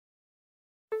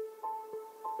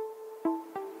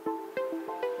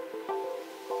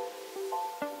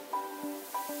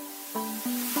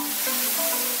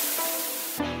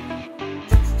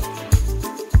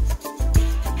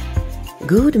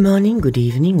Good morning, good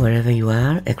evening, wherever you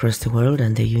are across the world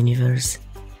and the universe.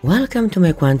 Welcome to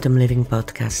my Quantum Living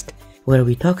podcast, where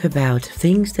we talk about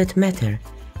things that matter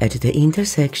at the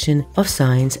intersection of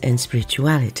science and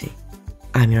spirituality.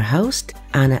 I'm your host,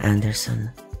 Anna Anderson,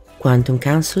 quantum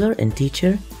counselor and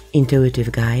teacher,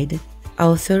 intuitive guide,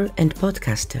 author and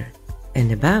podcaster,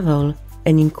 and above all,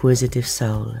 an inquisitive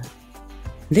soul.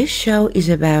 This show is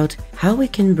about how we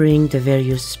can bring the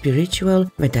various spiritual,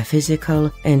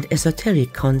 metaphysical, and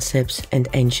esoteric concepts and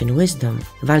ancient wisdom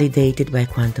validated by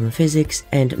quantum physics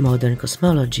and modern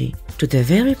cosmology to the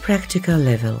very practical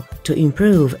level to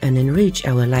improve and enrich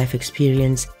our life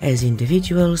experience as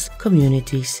individuals,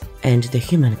 communities, and the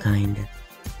humankind.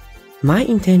 My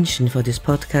intention for this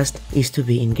podcast is to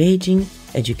be engaging,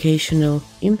 educational,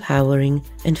 empowering,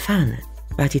 and fun,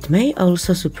 but it may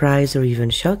also surprise or even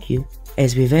shock you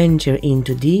as we venture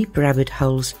into deep rabbit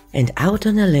holes and out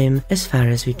on a limb as far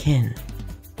as we can.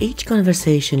 Each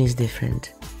conversation is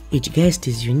different. Each guest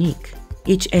is unique.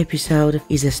 Each episode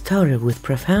is a story with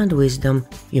profound wisdom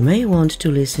you may want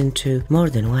to listen to more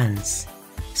than once.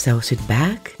 So sit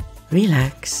back,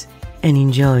 relax, and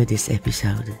enjoy this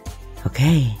episode.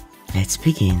 Okay, let's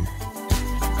begin.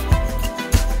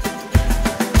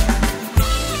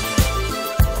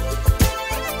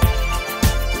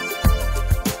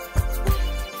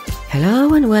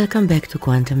 Hello and welcome back to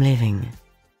Quantum Living.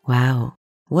 Wow,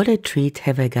 what a treat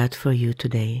have I got for you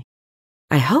today.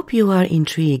 I hope you are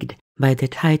intrigued by the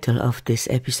title of this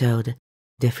episode,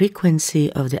 The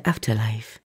Frequency of the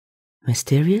Afterlife.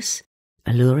 Mysterious,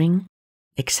 alluring,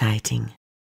 exciting.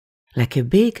 Like a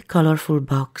big colorful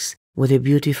box with a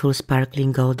beautiful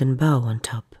sparkling golden bow on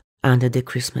top under the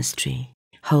Christmas tree,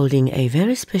 holding a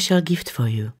very special gift for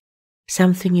you,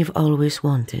 something you've always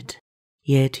wanted.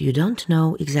 Yet you don't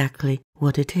know exactly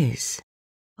what it is.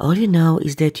 All you know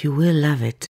is that you will love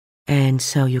it, and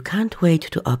so you can't wait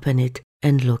to open it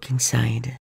and look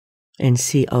inside, and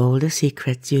see all the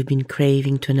secrets you've been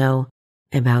craving to know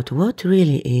about what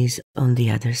really is on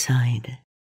the other side.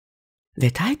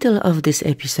 The title of this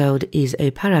episode is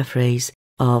a paraphrase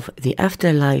of The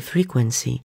Afterlife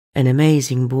Frequency, an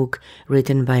amazing book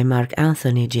written by Mark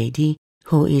Anthony, JD,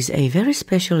 who is a very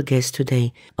special guest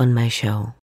today on my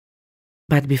show.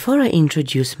 But before I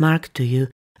introduce Mark to you,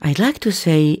 I'd like to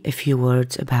say a few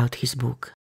words about his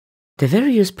book. The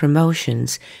various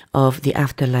promotions of The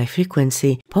Afterlife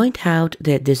Frequency point out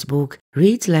that this book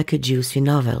reads like a juicy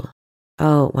novel.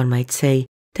 Oh, one might say,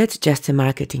 that's just a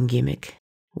marketing gimmick.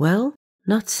 Well,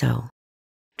 not so.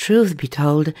 Truth be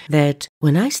told that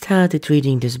when I started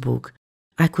reading this book,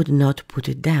 I could not put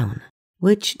it down,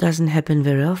 which doesn't happen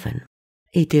very often.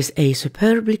 It is a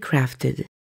superbly crafted,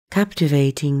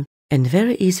 captivating, and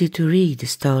very easy to read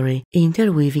story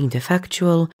interweaving the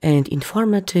factual and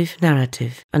informative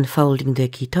narrative unfolding the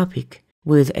key topic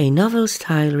with a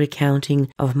novel-style recounting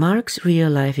of Mark's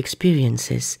real-life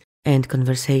experiences and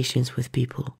conversations with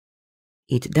people.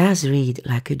 It does read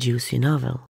like a juicy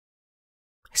novel.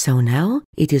 So now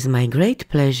it is my great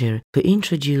pleasure to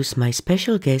introduce my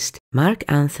special guest, Mark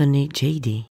Anthony,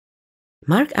 JD.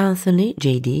 Mark Anthony,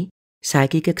 JD,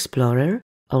 psychic explorer,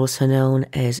 also known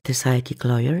as the psychic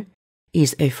lawyer,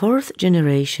 is a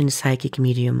fourth-generation psychic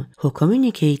medium who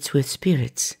communicates with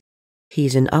spirits. He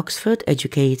is an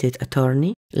Oxford-educated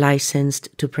attorney, licensed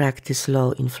to practice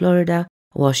law in Florida,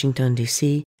 Washington,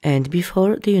 D.C., and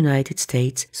before the United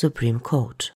States Supreme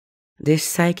Court. This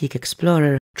psychic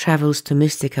explorer travels to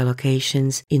mystical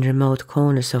locations in remote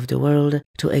corners of the world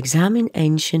to examine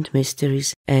ancient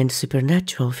mysteries and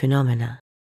supernatural phenomena.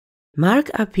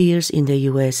 Mark appears in the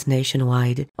U.S.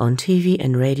 nationwide on TV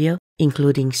and radio,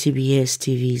 including CBS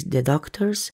TV's The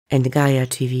Doctors and Gaia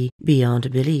TV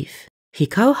Beyond Belief. He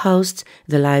co-hosts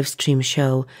the live stream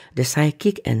show The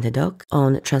Psychic and the Doc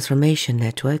on Transformation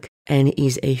Network and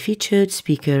is a featured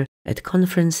speaker at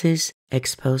conferences,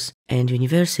 expos, and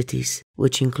universities,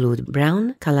 which include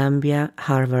Brown, Columbia,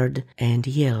 Harvard, and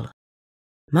Yale.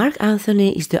 Mark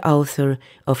Anthony is the author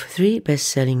of 3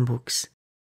 best-selling books.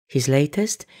 His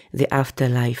latest, The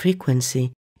Afterlife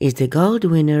Frequency, is the gold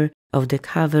winner of the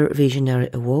Cover Visionary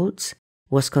Awards,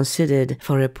 was considered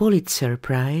for a Pulitzer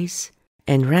Prize,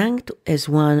 and ranked as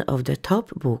one of the top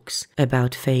books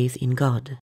about faith in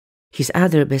God. His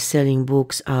other best-selling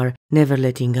books are Never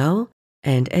Letting Go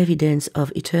and Evidence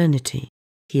of Eternity.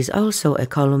 He is also a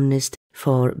columnist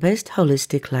for Best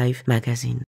Holistic Life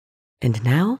magazine. And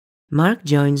now, Mark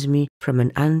joins me from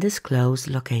an undisclosed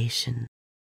location.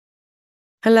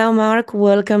 Hello, Mark.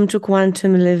 Welcome to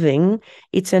Quantum Living.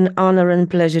 It's an honor and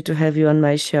pleasure to have you on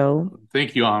my show.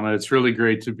 Thank you, Anna. It's really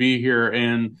great to be here.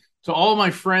 And to all my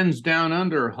friends down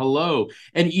under, hello.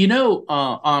 And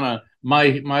Anna,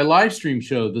 My live stream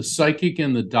show, The Psychic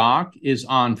and the Doc, is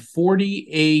on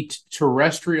 48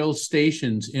 terrestrial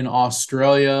stations in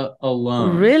Australia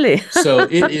alone. Really? So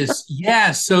it is,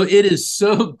 yeah, so it is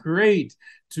so great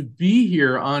to be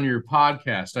here on your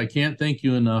podcast. I can't thank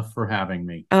you enough for having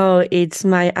me. Oh, it's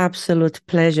my absolute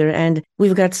pleasure. And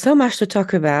we've got so much to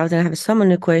talk about, and I have so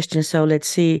many questions. So let's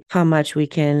see how much we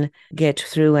can get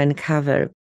through and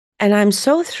cover. And I'm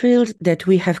so thrilled that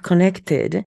we have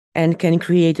connected and can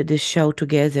create this show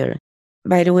together.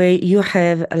 By the way, you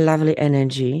have a lovely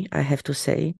energy, I have to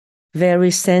say.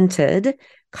 Very centered,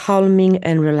 calming,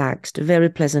 and relaxed. Very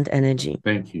pleasant energy.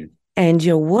 Thank you. And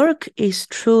your work is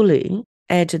truly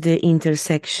at the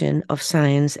intersection of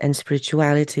science and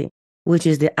spirituality, which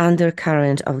is the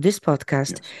undercurrent of this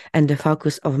podcast and the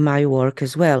focus of my work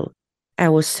as well. I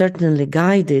was certainly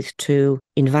guided to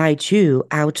invite you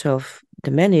out of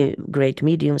the many great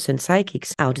mediums and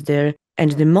psychics out there.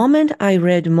 And the moment I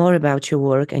read more about your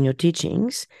work and your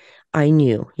teachings, I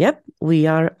knew, yep, we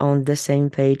are on the same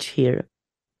page here.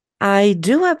 I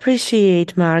do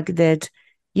appreciate, Mark, that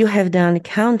you have done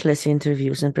countless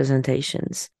interviews and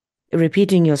presentations,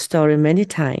 repeating your story many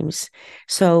times.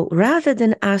 So rather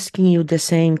than asking you the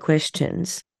same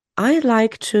questions, I'd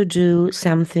like to do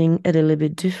something a little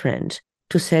bit different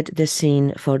to set the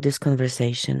scene for this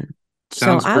conversation.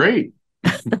 Sounds great.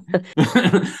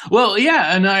 Well,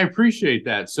 yeah, and I appreciate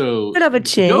that. So bit of a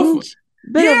change.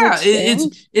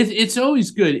 It's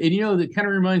always good. And you know, that kind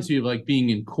of reminds me of like being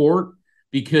in court,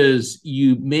 because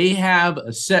you may have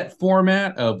a set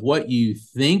format of what you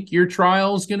think your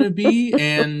trial is going to be,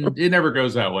 and it never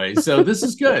goes that way. So this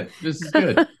is good. This is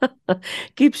good.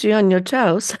 Keeps you on your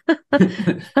toes.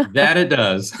 That it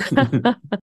does.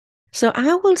 So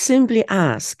I will simply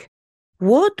ask,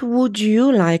 what would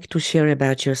you like to share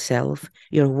about yourself,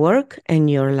 your work, and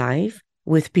your life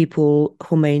with people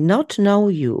who may not know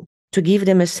you, to give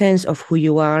them a sense of who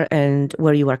you are and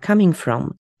where you are coming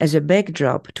from as a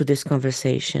backdrop to this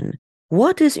conversation?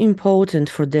 What is important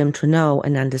for them to know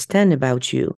and understand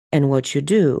about you and what you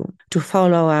do, to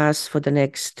follow us for the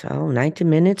next 90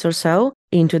 minutes or so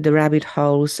into the rabbit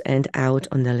holes and out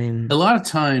on the limb? A lot of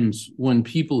times when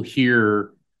people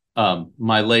hear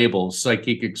my label,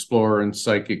 psychic explorer and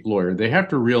psychic lawyer, they have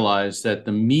to realize that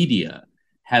the media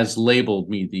has labeled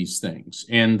me these things.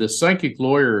 And the psychic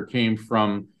lawyer came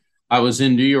from, I was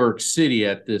in New York City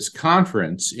at this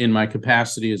conference in my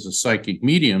capacity as a psychic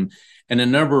medium, and a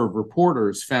number of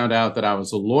reporters found out that I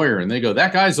was a lawyer, and they go,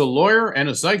 "That guy's a lawyer and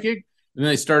a psychic?" And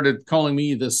they started calling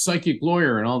me the psychic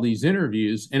lawyer in all these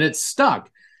interviews, and it stuck.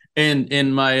 And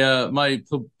my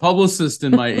publicist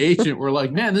and my agent were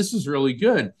like, "Man, this is really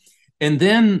good." And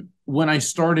then when I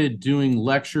started doing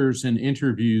lectures and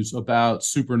interviews about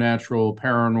supernatural,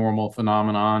 paranormal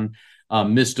phenomenon,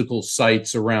 mystical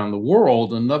sites around the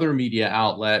world, another media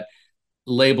outlet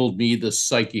labeled me the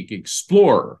psychic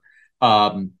explorer.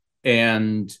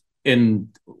 And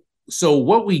so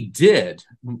what we did,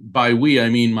 by we, I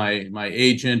mean my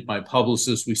agent, my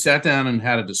publicist, we sat down and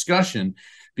had a discussion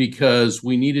because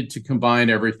we needed to combine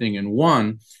everything in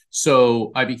one.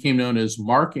 So I became known as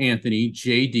Mark Anthony,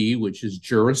 JD, which is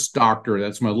Juris Doctor.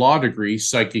 That's my law degree,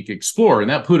 Psychic Explorer. And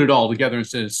that put it all together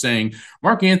instead of saying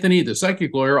Mark Anthony, the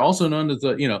psychic lawyer, also known as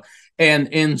the,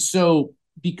 and so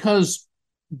because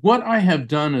what I have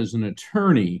done as an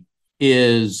attorney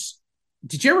is,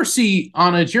 did you ever see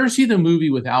the movie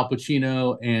with Al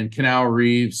Pacino and Keanu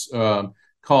Reeves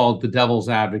called The Devil's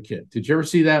Advocate? Did you ever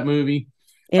see that movie?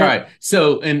 Yeah. All right.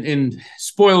 So, and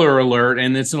spoiler alert,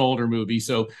 and it's an older movie.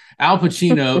 So Al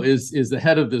Pacino is the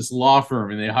head of this law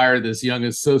firm, and they hire this young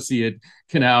associate,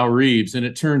 Keanu Reeves, and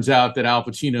it turns out that Al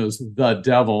Pacino's the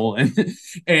devil.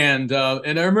 And I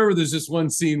remember there's this one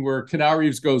scene where Keanu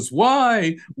Reeves goes,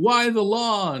 "Why the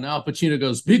law?" And Al Pacino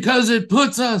goes, "Because it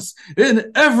puts us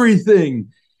in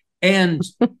everything." And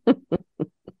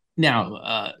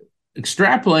now,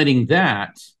 extrapolating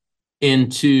that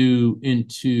into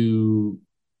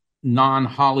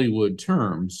non-Hollywood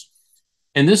terms,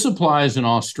 and this applies in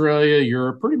Australia,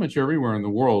 Europe, pretty much everywhere in the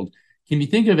world. Can you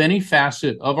think of any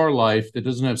facet of our life that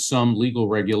doesn't have some legal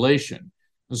regulation?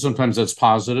 And sometimes that's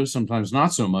positive, sometimes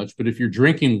not so much. But if you're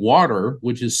drinking water,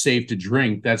 which is safe to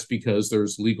drink, that's because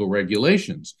there's legal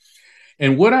regulations.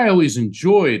 And what I always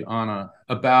enjoyed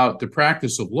about the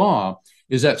practice of law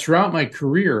is that throughout my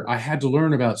career, I had to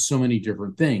learn about so many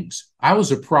different things. I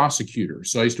was a prosecutor,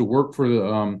 so I used to work for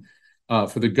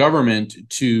the government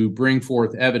to bring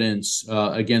forth evidence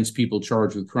against people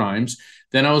charged with crimes.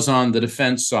 Then I was on the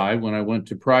defense side when I went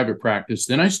to private practice.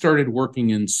 Then I started working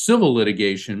in civil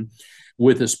litigation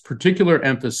with this particular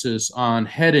emphasis on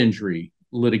head injury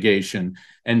litigation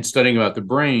and studying about the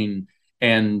brain.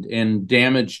 and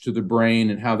damage to the brain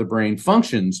and how the brain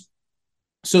functions.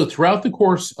 So throughout the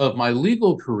course of my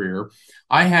legal career,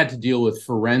 I had to deal with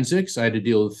forensics, I had to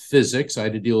deal with physics, I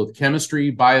had to deal with chemistry,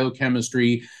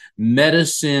 biochemistry,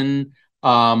 medicine,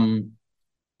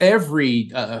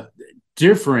 every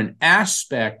different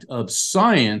aspect of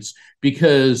science,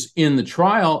 because in the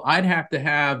trial, I'd have to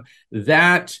have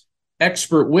that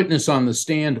expert witness on the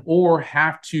stand or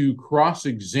have to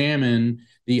cross-examine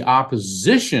the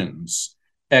opposition's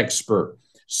expert.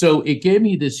 So it gave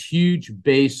me this huge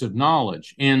base of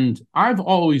knowledge. And I've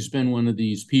always been one of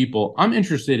these people. I'm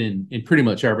interested in pretty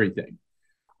much everything.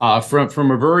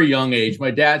 From a very young age, my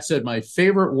dad said my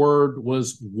favorite word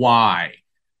was why.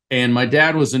 And my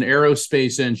dad was an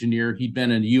aerospace engineer. He'd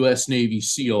been a U.S. Navy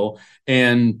SEAL.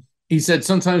 And he said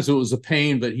sometimes it was a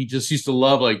pain, but he just used to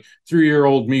love, like,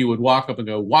 3-year-old me would walk up and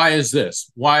go, why is this?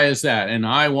 Why is that? And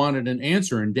I wanted an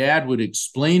answer. And Dad would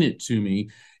explain it to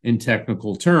me in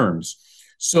technical terms.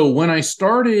 So when I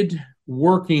started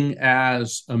working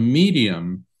as a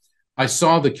medium, I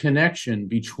saw the connection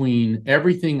between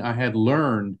everything I had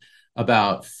learned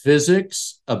about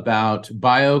physics, about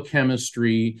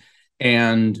biochemistry,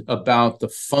 and about the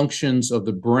functions of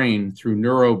the brain through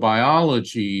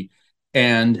neurobiology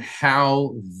and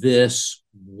how this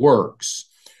works.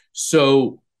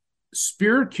 So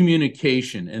spirit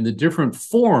communication and the different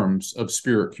forms of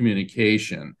spirit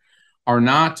communication are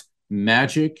not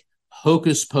magic,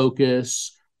 hocus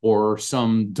pocus, or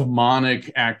some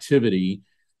demonic activity.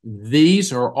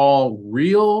 These are all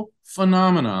real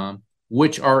phenomena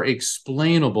which are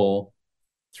explainable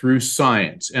through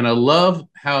science. And I love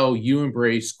how you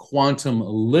embrace quantum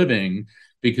living,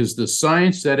 because the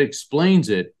science that explains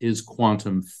it is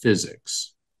quantum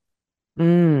physics.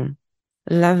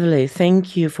 Lovely.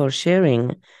 Thank you for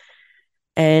sharing.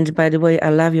 And by the way, I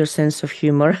love your sense of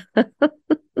humor.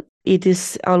 It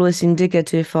is always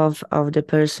indicative of the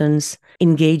person's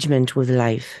engagement with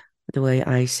life, the way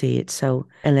I see it. So,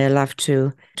 and I love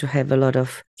to have a lot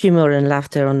of humor and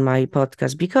laughter on my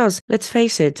podcast, because let's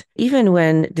face it, even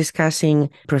when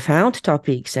discussing profound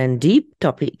topics and deep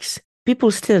topics, people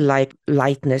still like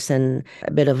lightness and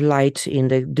a bit of light in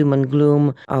the doom and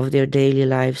gloom of their daily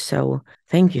life. So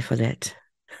thank you for that.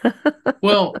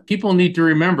 Well, people need to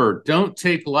remember, don't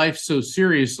take life so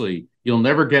seriously. You'll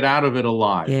never get out of it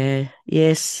alive. Yeah.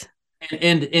 Yes.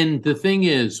 And the thing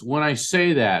is, when I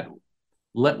say that,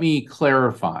 let me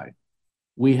clarify.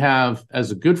 We have, as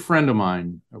a good friend of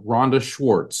mine, Rhonda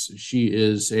Schwartz. She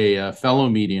is a fellow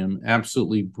medium,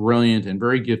 absolutely brilliant and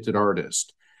very gifted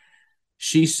artist.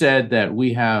 She said that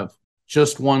we have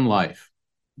just one life,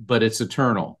 but it's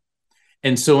eternal.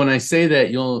 And so when I say that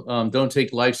you'll don't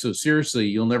take life so seriously,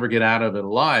 you'll never get out of it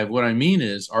alive, what I mean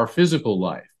is our physical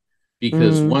life.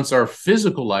 Because once our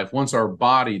physical life, once our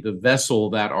body, the vessel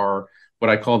that our,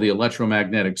 what I call the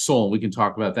electromagnetic soul, we can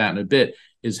talk about that in a bit,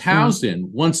 is housed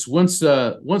in, once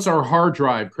our hard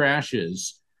drive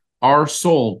crashes, our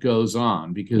soul goes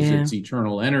on, because it's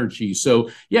eternal energy. So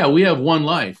yeah, we have one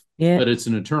life, but it's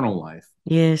an eternal life.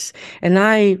 Yes. And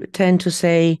I tend to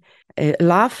say,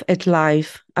 laugh at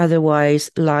life, otherwise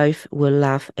life will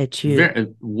laugh at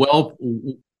you.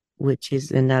 Which is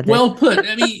another. Well put.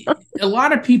 I mean, a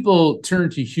lot of people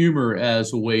turn to humor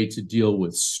as a way to deal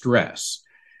with stress.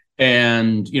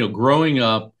 And, growing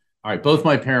up, all right, both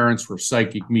my parents were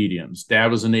psychic mediums.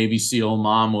 Dad was a Navy SEAL,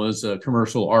 mom was a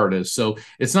commercial artist. So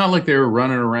it's not like they were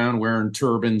running around wearing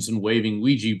turbans and waving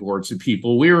Ouija boards at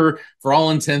people. We were, for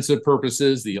all intensive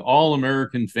purposes, the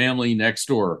all-American family next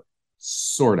door,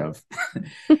 sort of.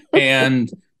 And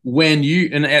at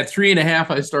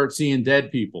 3.5, I start seeing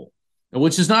dead people,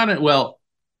 which is not,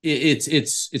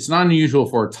 it's not unusual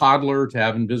for a toddler to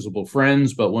have invisible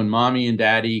friends, but when mommy and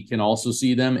daddy can also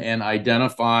see them and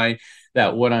identify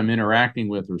that what I'm interacting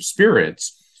with are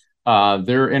spirits,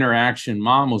 their interaction,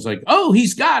 mom was like, oh,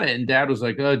 he's got it. And dad was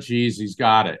like, oh, geez, he's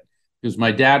got it. Because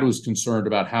my dad was concerned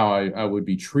about how I would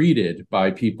be treated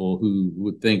by people who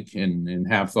would think and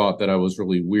have thought that I was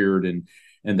really weird and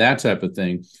that type of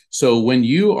thing. So when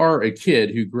you are a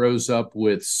kid who grows up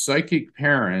with psychic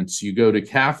parents, you go to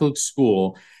Catholic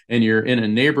school, and you're in a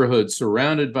neighborhood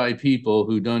surrounded by people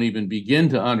who don't even begin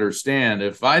to understand.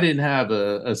 If I didn't have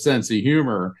a sense of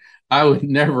humor, I would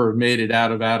never have made it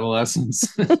out of adolescence.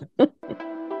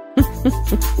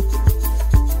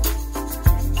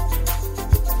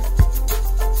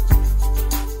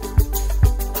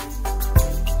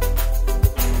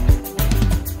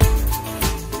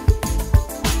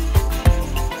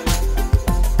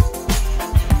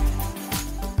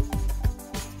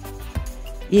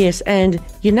 Yes, and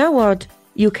you know what?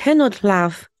 You cannot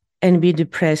laugh and be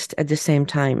depressed at the same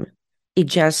time. It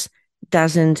just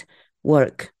doesn't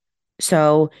work.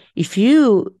 So if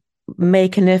you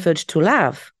make an effort to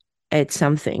laugh at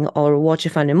something or watch a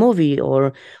funny movie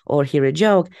or hear a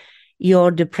joke,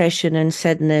 your depression and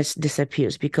sadness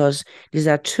disappears because these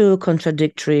are two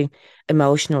contradictory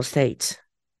emotional states.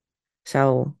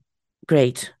 So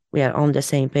great. We are on the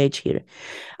same page here.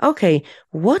 Okay,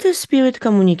 what is spirit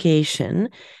communication?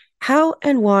 How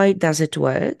and why does it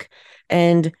work?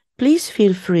 And please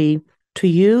feel free to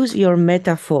use your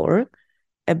metaphor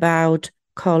about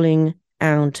calling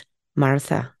Aunt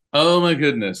Martha. Oh my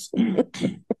goodness.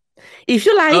 If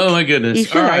you like. Oh my goodness.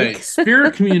 If you All like. right.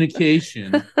 Spirit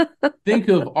communication. Think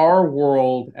of our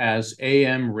world as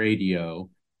AM radio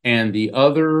and the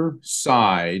other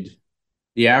side,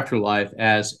 the afterlife,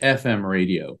 as FM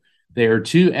radio. They are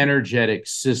two energetic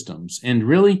systems. And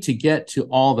really, to get to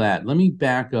all that, let me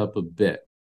back up a bit.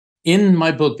 In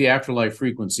my book, The Afterlife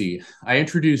Frequency, I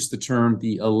introduced the term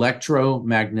the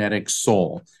electromagnetic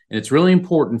soul. And it's really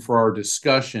important for our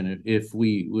discussion if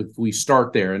we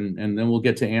start there, and then we'll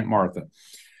get to Aunt Martha.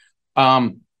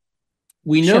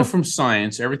 We know from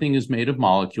science everything is made of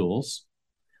molecules.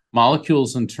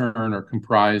 Molecules, in turn, are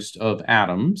comprised of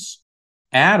atoms.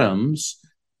 Atoms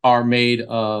are made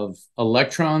of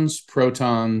electrons,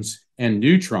 protons, and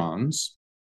neutrons.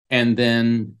 And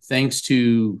then, thanks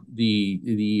to the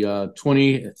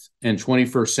 20th and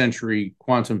 21st century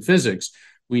quantum physics,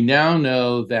 we now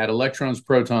know that electrons,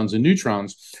 protons, and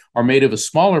neutrons are made of a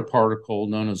smaller particle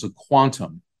known as a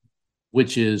quantum,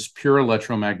 which is pure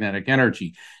electromagnetic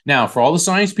energy. Now, for all the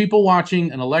science people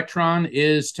watching, an electron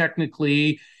is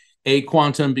technically a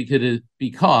quantum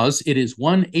because it is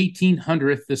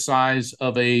 1/1800th the size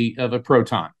of a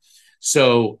proton.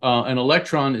 So an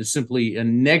electron is simply a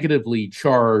negatively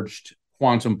charged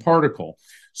quantum particle.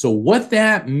 So what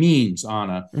that means,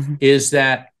 Anna, is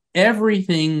that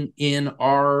everything in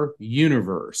our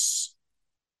universe,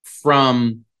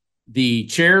 from the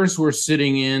chairs we're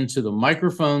sitting in, to the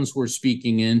microphones we're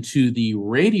speaking in, to the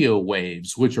radio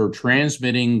waves, which are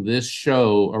transmitting this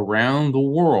show around the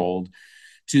world,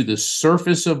 to the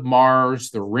surface of Mars,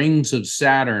 the rings of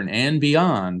Saturn, and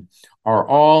beyond, are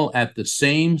all at the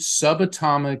same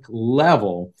subatomic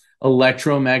level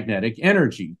electromagnetic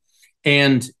energy.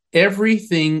 And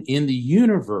everything in the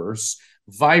universe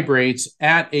vibrates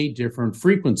at a different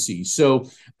frequency. So,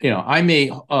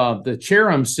 the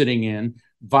chair I'm sitting in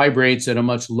vibrates at a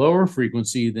much lower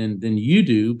frequency than you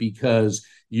do, because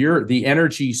the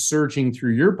energy surging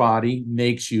through your body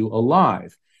makes you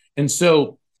alive. And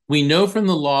so we know from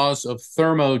the laws of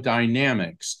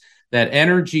thermodynamics that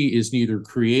energy is neither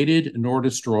created nor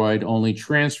destroyed, only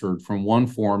transferred from one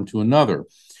form to another.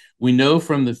 We know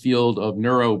from the field of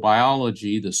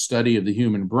neurobiology, the study of the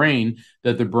human brain,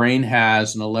 that the brain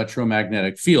has an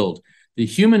electromagnetic field. The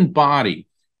human body,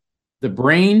 the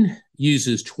brain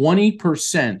uses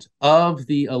 20% of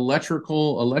the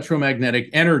electromagnetic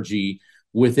energy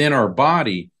within our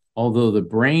body, although the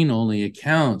brain only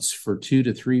accounts for 2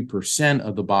 to 3%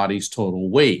 of the body's total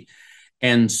weight.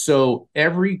 And so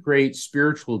every great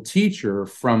spiritual teacher,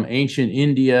 from ancient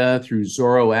India through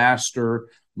Zoroaster,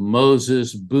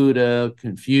 Moses, Buddha,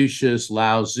 Confucius,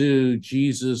 Lao Tzu,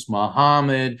 Jesus,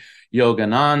 Muhammad,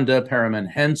 Yogananda,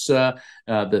 Paramahansa,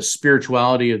 the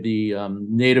spirituality of the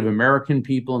Native American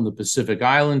people and the Pacific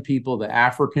Island people, the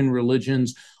African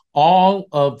religions, all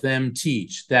of them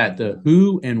teach that the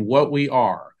who and what we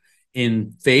are.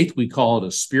 In faith, we call it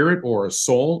a spirit or a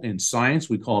soul. In science,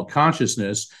 we call it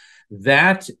consciousness.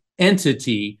 That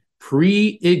entity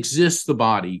pre-exists the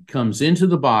body, comes into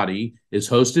the body, is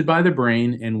hosted by the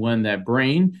brain, and when that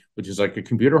brain, which is like a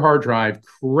computer hard drive,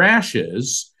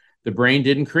 crashes, the brain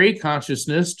didn't create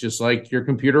consciousness, just like your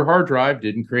computer hard drive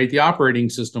didn't create the operating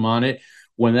system on it.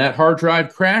 When that hard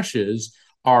drive crashes,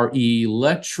 our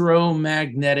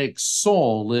electromagnetic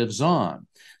soul lives on.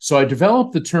 So I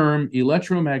developed the term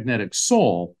electromagnetic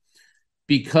soul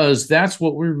because that's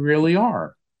what we really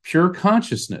are. Pure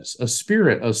consciousness, a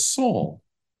spirit, a soul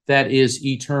that is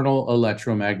eternal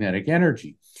electromagnetic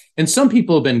energy. And some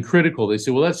people have been critical. They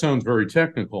say, well, that sounds very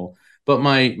technical. But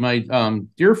my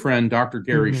dear friend, Dr.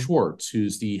 Gary Schwartz,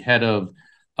 who's the head of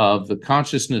the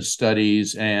consciousness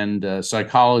studies and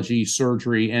psychology,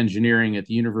 surgery, engineering at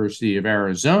the University of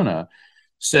Arizona,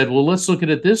 said, well, let's look at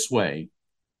it this way.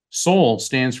 Soul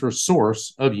stands for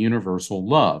source of universal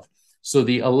love. So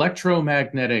the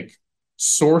electromagnetic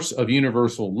source of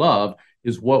universal love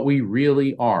is what we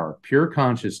really are, pure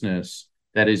consciousness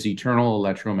that is eternal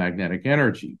electromagnetic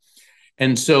energy.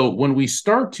 And so when we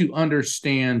start to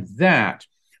understand that,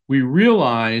 we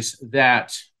realize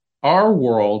that our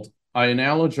world, I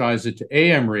analogize it to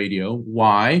AM radio.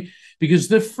 Why? Because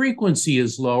the frequency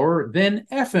is lower than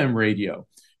FM radio.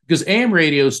 because AM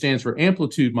radio stands for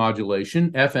amplitude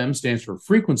modulation, FM stands for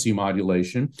frequency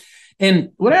modulation. And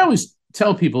what I always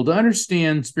tell people, to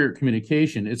understand spirit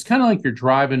communication, it's kind of like you're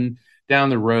driving down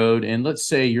the road, and let's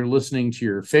say you're listening to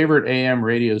your favorite AM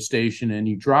radio station, and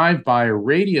you drive by a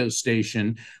radio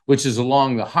station which is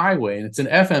along the highway, and it's an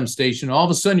FM station. All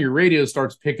of a sudden your radio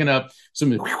starts picking up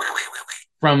some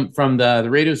from the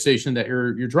radio station that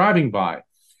you're driving by.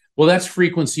 Well, that's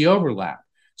frequency overlap.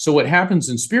 So what happens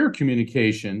in spirit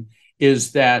communication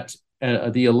is that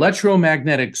the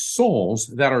electromagnetic souls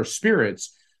that are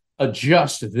spirits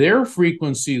adjust their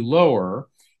frequency lower,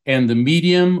 and the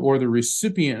medium or the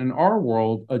recipient in our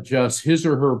world adjusts his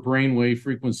or her brainwave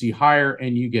frequency higher,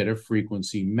 and you get a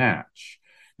frequency match.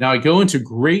 Now, I go into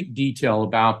great detail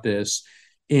about this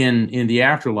in the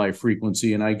afterlife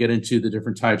frequency, and I get into the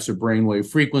different types of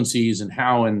brainwave frequencies and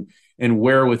how and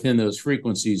where within those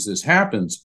frequencies this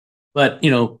happens. But,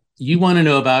 you want to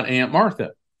know about Aunt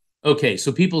Martha. Okay,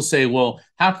 so people say, well,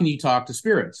 how can you talk to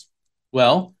spirits?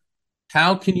 Well,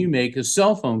 how can you make a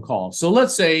cell phone call? So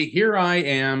let's say here I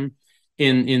am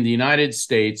in the United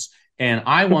States, and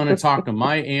I want to talk to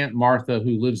my Aunt Martha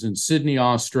who lives in Sydney,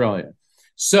 Australia.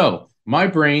 So my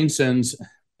brain sends,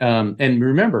 and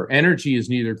remember, energy is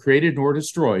neither created nor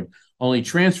destroyed, only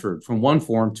transferred from one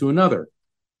form to another.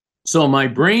 So my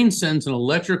brain sends an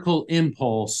electrical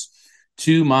impulse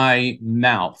to my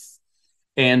mouth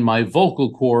and my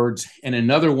vocal cords, and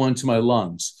another one to my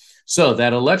lungs. So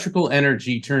that electrical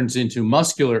energy turns into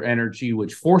muscular energy,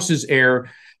 which forces air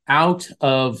out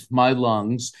of my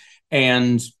lungs,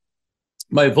 and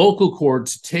my vocal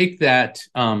cords take that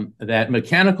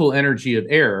mechanical energy of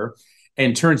air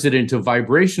and turns it into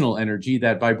vibrational energy.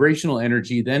 That vibrational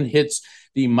energy then hits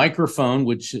the microphone,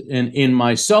 which in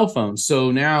my cell phone.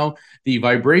 So now the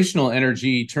vibrational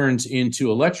energy turns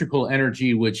into electrical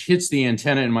energy, which hits the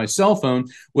antenna in my cell phone,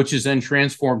 which is then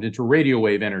transformed into radio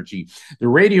wave energy. The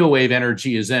radio wave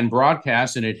energy is then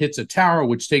broadcast, and it hits a tower,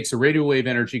 which takes the radio wave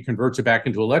energy, converts it back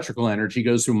into electrical energy,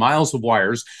 goes through miles of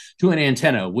wires to an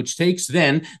antenna, which takes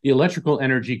then the electrical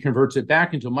energy, converts it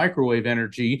back into microwave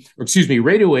energy,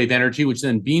 radio wave energy, which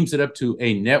then beams it up to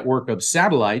a network of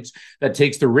satellites that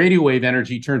takes the radio wave energy,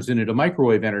 turns it into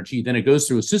microwave energy. Then it goes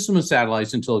through a system of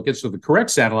satellites until it gets to the correct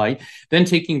satellite, then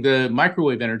taking the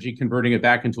microwave energy, converting it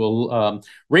back into a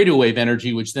radio wave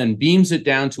energy, which then beams it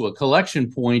down to a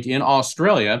collection point in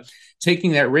Australia,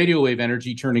 taking that radio wave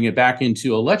energy, turning it back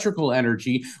into electrical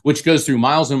energy, which goes through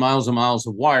miles and miles and miles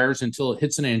of wires until it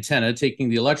hits an antenna, taking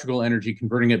the electrical energy,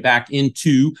 converting it back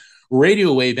into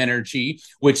radio wave energy,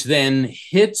 which then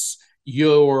hits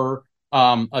your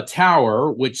a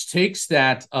tower, which takes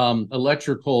that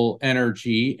electrical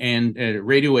energy and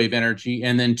radio wave energy,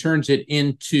 and then turns it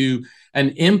into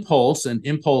an impulse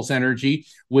energy,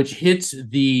 which hits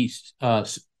the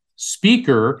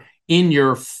speaker in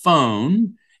your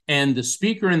phone. And the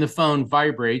speaker in the phone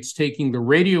vibrates, taking the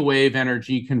radio wave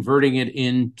energy, converting it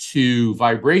into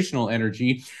vibrational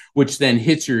energy, which then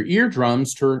hits your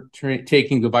eardrums,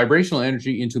 taking the vibrational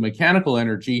energy into mechanical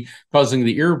energy, causing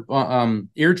the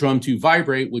eardrum to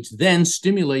vibrate, which then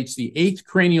stimulates the eighth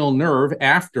cranial nerve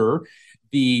after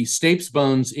the stapes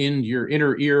bones in your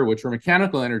inner ear, which are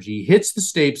mechanical energy, hits the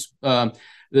stapes.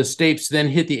 The stapes then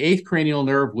hit the eighth cranial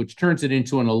nerve, which turns it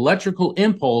into an electrical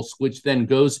impulse, which then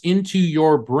goes into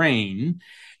your brain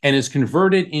and is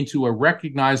converted into a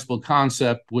recognizable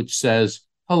concept, which says,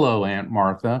 "Hello, Aunt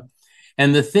Martha."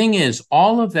 And the thing is,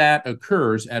 all of that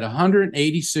occurs at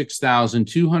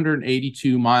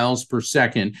 186,282 miles per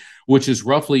second, which is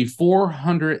roughly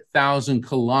 400,000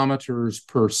 kilometers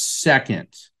per second,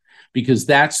 because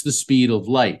that's the speed of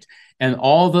light. And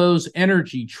all those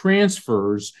energy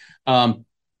transfers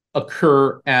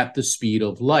occur at the speed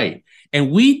of light. And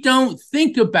we don't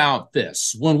think about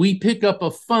this when we pick up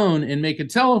a phone and make a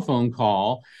telephone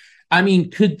call. I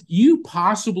mean, could you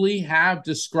possibly have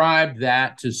described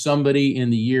that to somebody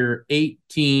in the year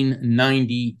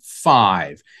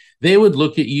 1895? They would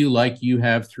look at you like you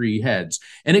have three heads.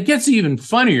 And it gets even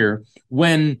funnier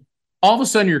when all of a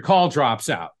sudden your call drops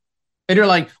out. And you're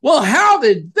like, well, how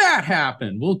did that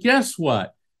happen? Well, guess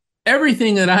what?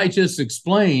 Everything that I just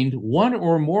explained, one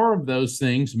or more of those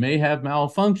things may have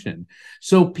malfunctioned.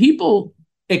 So people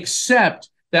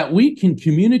accept that we can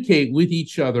communicate with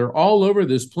each other all over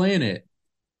this planet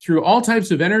through all types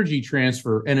of energy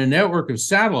transfer and a network of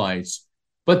satellites.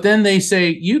 But then they say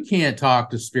you can't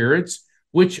talk to spirits,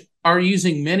 which are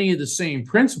using many of the same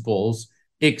principles,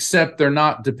 except they're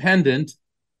not dependent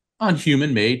on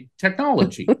human-made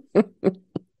technology.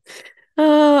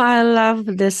 Oh, I love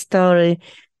this story.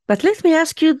 But let me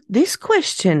ask you this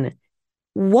question.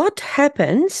 what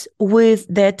happens with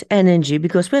that energy?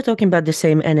 Because we're talking about the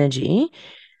same energy.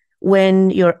 When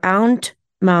your Aunt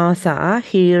Martha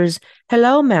hears,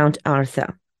 "Hello, Mount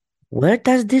Arthur," where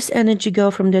does this energy go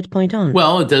from that point on?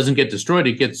 Well, it doesn't get destroyed.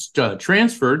 It gets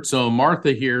transferred. So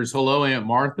Martha hears, "Hello, Aunt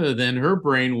Martha." Then her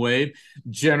brainwave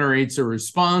generates a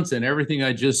response, and everything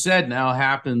I just said now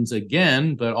happens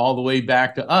again, but all the way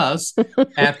back to us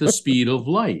at the speed of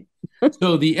light.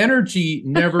 So the energy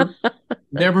never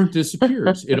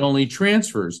disappears. It only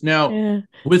transfers. Now,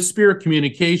 with spirit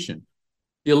communication,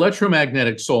 the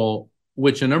electromagnetic soul,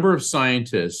 which a number of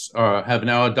scientists have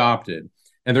now adopted,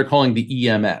 and they're calling the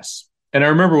EMS. And I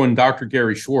remember when Dr.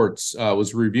 Gary Schwartz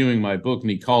was reviewing my book, and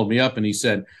he called me up and he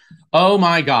said, "Oh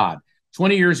my God,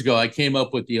 20 years ago, I came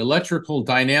up with the electrical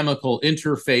dynamical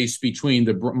interface between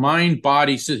the mind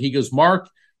body." He goes, "Mark,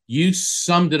 you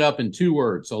summed it up in 2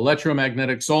 words,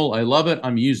 electromagnetic soul. I love it.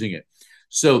 I'm using it."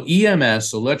 So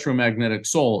EMS, electromagnetic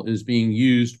soul, is being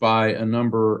used by a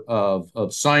number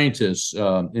of scientists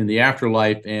in the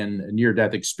afterlife and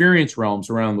near-death experience realms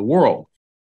around the world.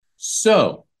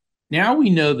 So now we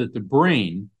know that the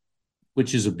brain,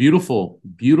 which is a beautiful,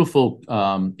 beautiful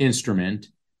instrument,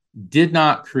 did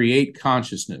not create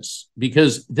consciousness,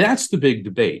 because that's the big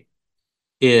debate,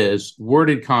 is where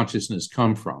did consciousness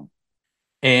come from?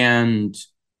 And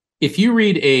if you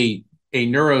read a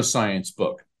neuroscience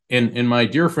book, and my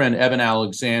dear friend Evan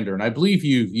Alexander, and I believe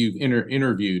you've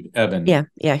interviewed Evan.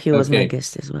 Yeah, he was my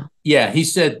guest as well. Yeah, he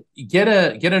said, get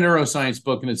a neuroscience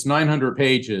book, and it's 900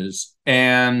 pages,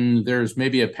 and there's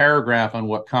maybe a paragraph on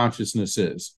what consciousness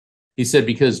is. He said,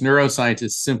 because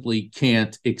neuroscientists simply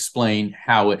can't explain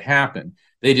how it happened.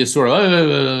 They just sort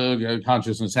of,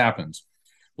 consciousness happens.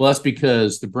 Well, that's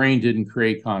because the brain didn't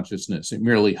create consciousness. It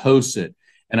merely hosts it.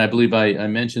 And I believe I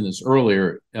mentioned this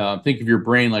earlier. Think of your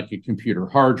brain like a computer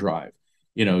hard drive.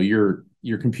 You know, your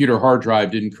computer hard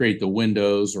drive didn't create the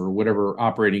Windows or whatever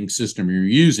operating system you're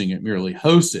using. It merely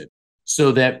hosts it.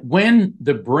 So that when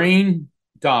the brain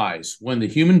dies, when the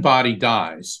human body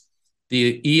dies,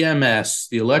 the EMS,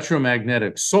 the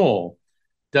electromagnetic soul,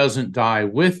 doesn't die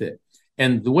with it.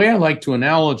 And the way I like to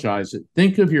analogize it,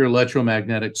 think of your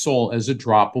electromagnetic soul as a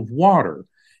drop of water.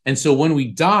 And so when we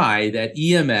die, that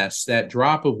EMS, that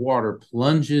drop of water,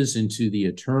 plunges into the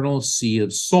eternal sea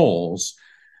of souls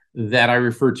that I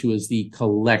refer to as the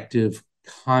collective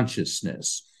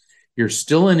consciousness. You're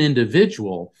still an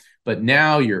individual, but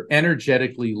now you're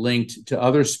energetically linked to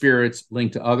other spirits,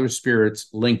 linked to other spirits,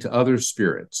 linked to other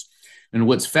spirits. And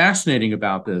what's fascinating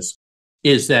about this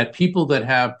is that people that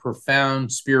have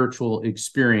profound spiritual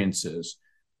experiences,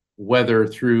 whether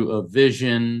through a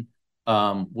vision,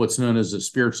 what's known as a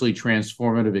spiritually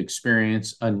transformative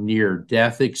experience, a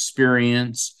near-death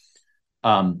experience,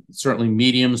 certainly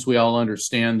mediums, we all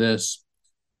understand this.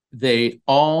 They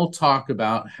all talk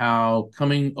about how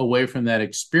coming away from that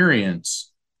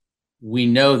experience, we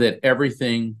know that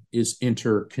everything is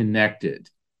interconnected.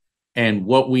 And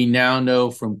what we now know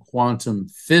from quantum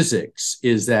physics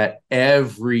is that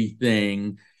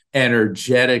everything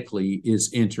energetically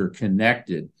is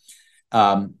interconnected.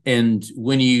 And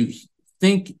when you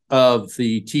think of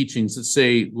the teachings that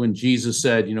say, when Jesus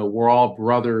said, you know, we're all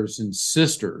brothers and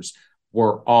sisters,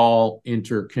 we're all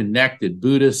interconnected.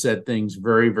 Buddha said things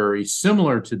very, very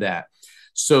similar to that.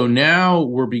 So now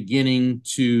we're beginning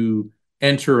to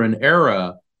enter an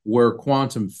era where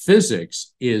quantum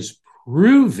physics is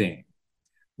proving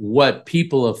what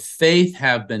people of faith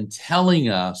have been telling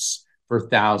us for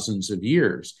thousands of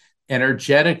years.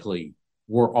 Energetically,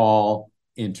 we're all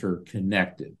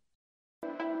interconnected.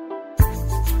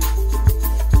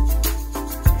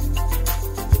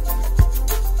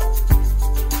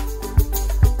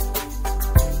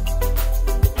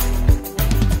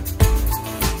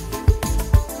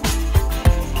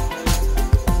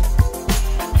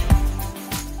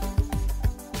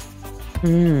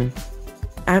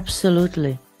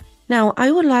 Absolutely. Now, I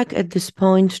would like at this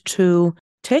point to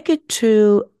take it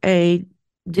to a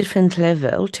different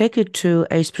level, take it to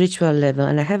a spiritual level.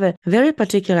 And I have a very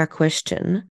particular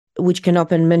question, which can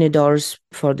open many doors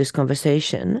for this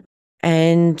conversation,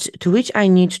 and to which I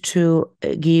need to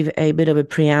give a bit of a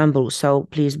preamble. So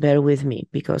please bear with me,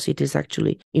 because it is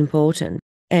actually important.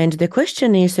 And the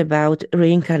question is about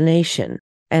reincarnation.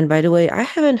 And by the way, I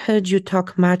haven't heard you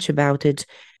talk much about it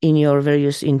in your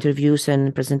various interviews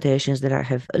and presentations that I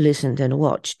have listened and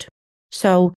watched.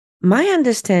 So my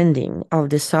understanding of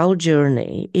the soul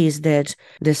journey is that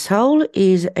the soul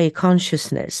is a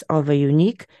consciousness of a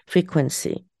unique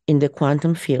frequency in the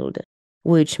quantum field,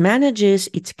 which manages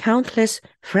its countless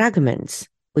fragments,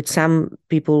 which some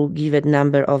people give a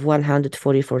number of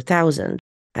 144,000.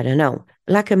 I don't know,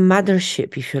 like a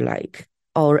mothership, if you like.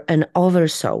 or an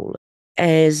oversoul,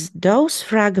 as those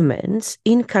fragments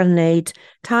incarnate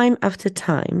time after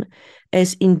time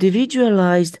as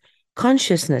individualized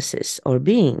consciousnesses or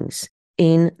beings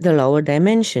in the lower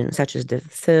dimensions, such as the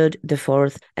third, the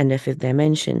fourth, and the fifth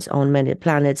dimensions on many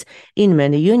planets in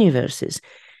many universes,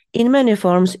 in many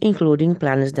forms, including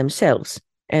planets themselves.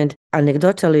 And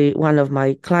anecdotally, one of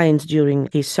my clients during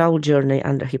his soul journey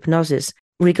under hypnosis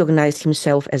recognized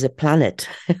himself as a planet,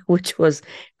 which was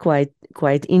quite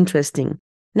interesting.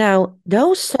 Now,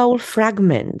 those soul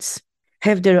fragments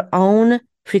have their own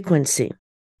frequency,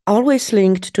 always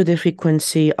linked to the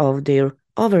frequency of their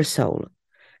oversoul,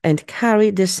 and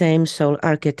carry the same soul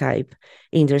archetype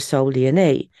in their soul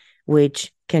DNA,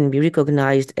 which can be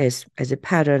recognized as a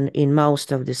pattern in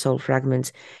most of the soul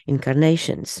fragments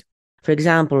incarnations. For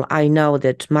example, I know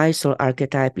that my soul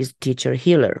archetype is teacher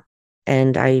healer,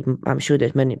 and I'm sure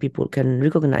that many people can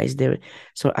recognize their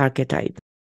soul archetype.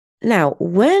 Now,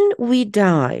 when we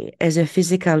die as a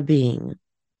physical being,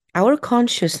 our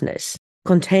consciousness,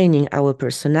 containing our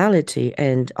personality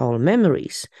and all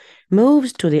memories,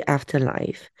 moves to the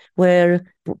afterlife,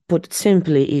 where, put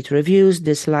simply, it reviews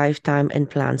this lifetime and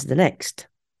plans the next.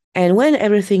 And when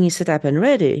everything is set up and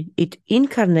ready, it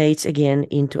incarnates again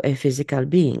into a physical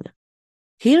being.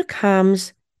 Here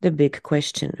comes the big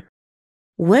question.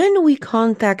 When we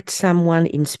contact someone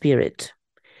in spirit,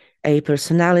 a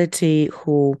personality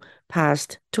who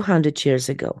passed 200 years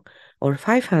ago, or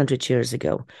 500 years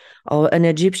ago, or an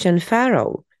Egyptian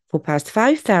pharaoh who passed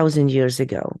 5,000 years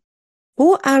ago,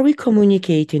 who are we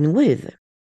communicating with?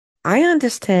 I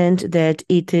understand that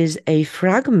it is a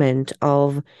fragment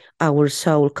of our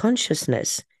soul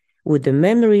consciousness with the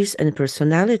memories and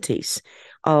personalities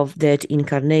of that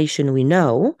incarnation we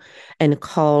know and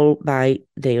call by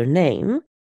their name,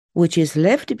 which is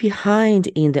left behind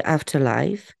in the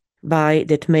afterlife by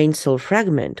that main soul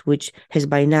fragment, which has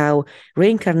by now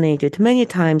reincarnated many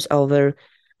times over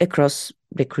across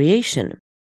the creation.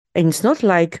 And it's not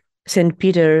like St.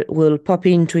 Peter will pop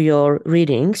into your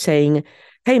reading saying,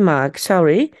 "Hey, Mark,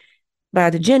 sorry,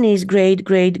 but Jenny's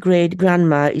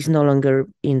great-great-great-grandma is no longer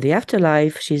in the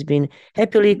afterlife. She's been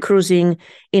happily cruising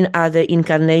in other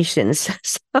incarnations."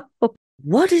 So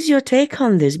what is your take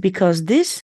on this? Because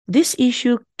this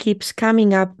issue keeps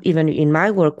coming up even in my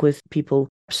work with people.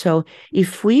 So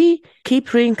if we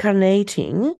keep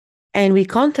reincarnating and we're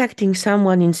contacting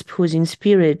someone who's in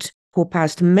spirit who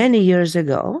passed many years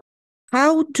ago,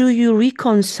 how do you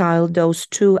reconcile those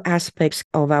two aspects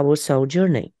of our soul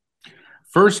journey?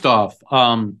 First off,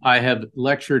 I have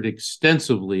lectured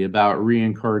extensively about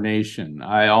reincarnation.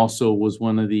 I also was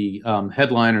one of the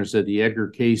headliners at the Edgar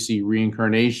Cayce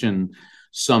Reincarnation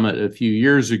Summit a few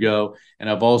years ago, and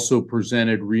I've also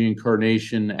presented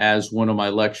reincarnation as one of my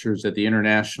lectures at the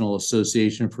International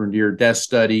Association for Near-Death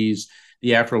Studies,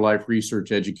 the Afterlife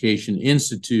Research Education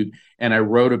Institute, and I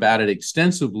wrote about it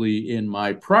extensively in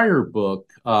my prior book,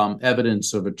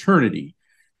 Evidence of Eternity.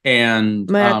 And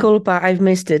mea culpa, I've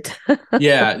missed it.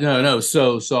 Yeah, no.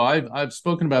 So I've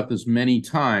spoken about this many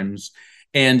times.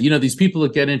 And, these people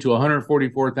that get into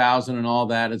 144,000 and all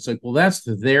that, it's like, well, that's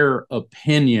their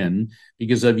opinion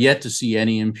because I've yet to see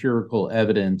any empirical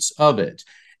evidence of it.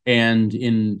 And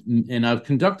I've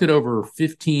conducted over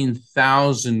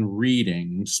 15,000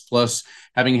 readings, plus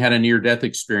having had a near-death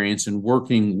experience and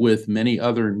working with many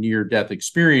other near-death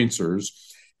experiencers.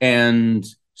 And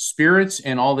spirits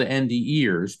and all the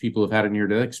NDEers, people who've had a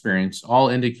near-death experience, all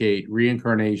indicate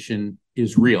reincarnation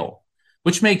is real,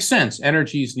 which makes sense.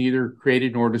 Energy is neither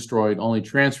created nor destroyed, only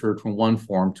transferred from one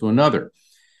form to another.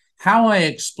 How I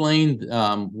explained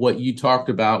what you talked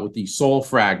about with these soul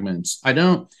fragments,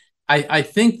 I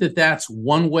think that that's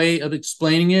one way of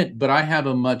explaining it, but I have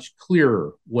a much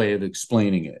clearer way of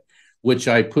explaining it, which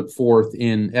I put forth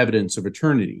in Evidence of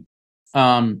Eternity.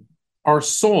 Our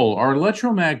soul, our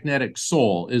electromagnetic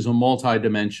soul, is a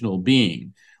multidimensional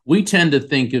being. We tend to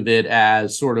think of it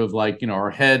as sort of like, our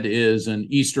head is an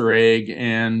Easter egg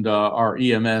and our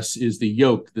EMS is the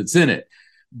yolk that's in it.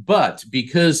 But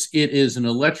because it is an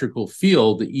electrical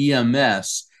field, the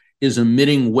EMS is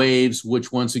emitting waves,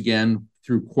 which once again,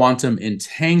 through quantum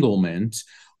entanglement,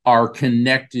 are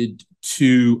connected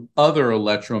to other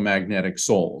electromagnetic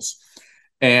souls.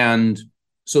 And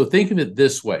so think of it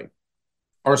this way.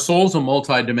 Our soul's a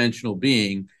multidimensional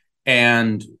being,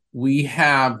 and we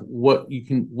have what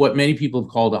many people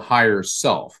have called a higher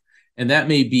self. And that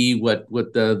may be what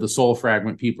the soul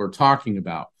fragment people are talking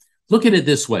about. Look at it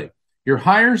this way. Your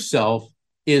higher self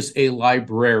is a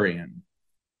librarian.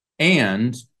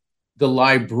 And the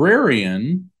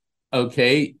librarian,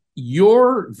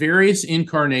 your various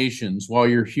incarnations while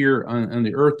you're here on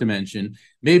the Earth dimension,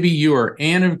 maybe you are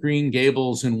Anne of Green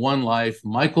Gables in one life,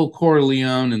 Michael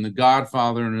Corleone in The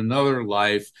Godfather in another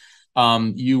life.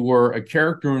 You were a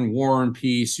character in War and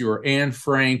Peace. You were Anne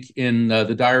Frank in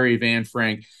The Diary of Anne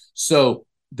Frank. So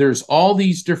there's all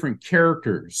these different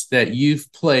characters that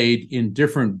you've played in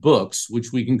different books,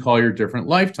 which we can call your different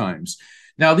lifetimes.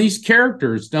 Now, these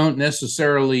characters don't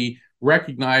necessarily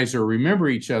recognize or remember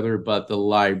each other, but the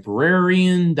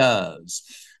librarian does.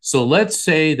 So let's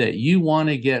say that you want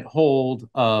to get hold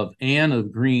of Anne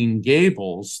of Green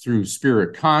Gables through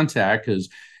spirit contact, because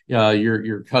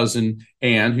your cousin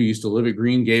Anne, who used to live at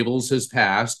Green Gables, has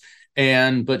passed,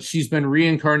 but she's been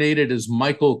reincarnated as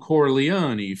Michael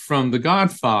Corleone from The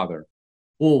Godfather.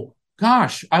 Well,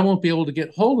 gosh, I won't be able to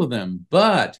get hold of them,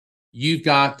 but you've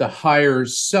got the higher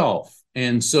self.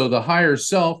 And so the higher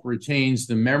self retains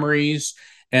the memories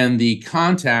and the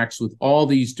contacts with all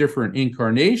these different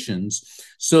incarnations,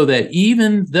 so that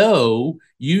even though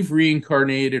you've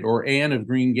reincarnated, or Anne of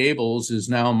Green Gables is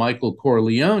now Michael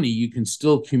Corleone, you can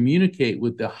still communicate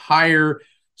with the higher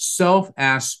self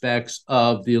aspects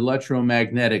of the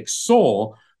electromagnetic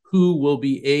soul, who will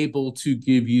be able to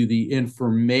give you the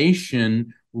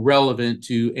information relevant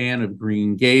to Anne of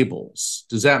Green Gables.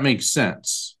 Does that make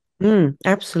sense?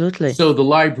 Absolutely. So the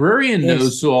librarian Yes.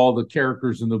 knows who all the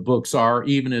characters in the books are,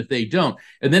 even if they don't.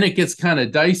 And then it gets kind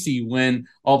of dicey when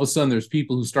all of a sudden there's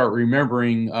people who start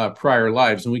remembering prior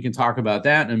lives. And we can talk about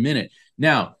that in a minute.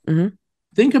 Now,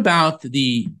 think about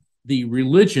the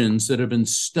religions that have been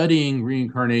studying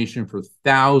reincarnation for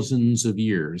thousands of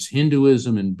years,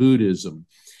 Hinduism and Buddhism.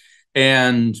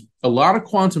 And a lot of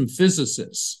quantum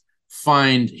physicists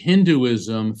find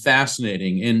Hinduism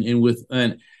fascinating,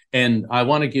 and I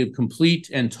want to give complete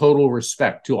and total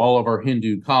respect to all of our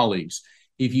Hindu colleagues.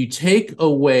 If you take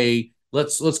away,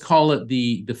 let's call it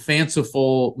the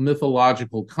fanciful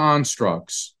mythological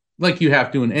constructs, like you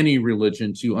have to in any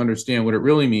religion to understand what it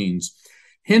really means,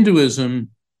 Hinduism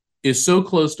is so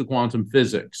close to quantum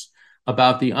physics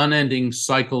about the unending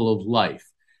cycle of life.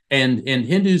 And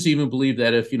Hindus even believe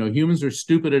that if humans are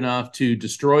stupid enough to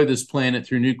destroy this planet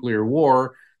through nuclear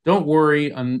war, don't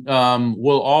worry,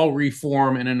 we'll all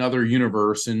reform in another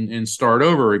universe and start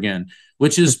over again,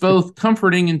 which is both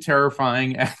comforting and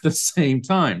terrifying at the same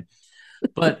time.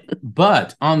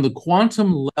 But on the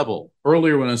quantum level,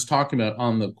 earlier when I was talking about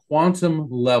on the quantum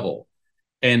level,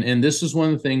 and this is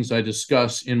one of the things I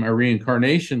discuss in my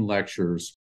reincarnation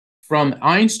lectures, from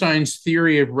Einstein's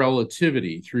theory of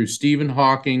relativity through Stephen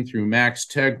Hawking, through Max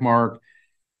Tegmark,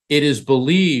 it is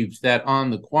believed that on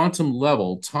the quantum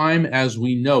level, time as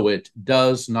we know it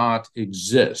does not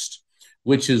exist,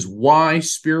 which is why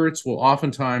spirits will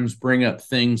oftentimes bring up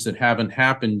things that haven't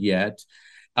happened yet,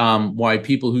 why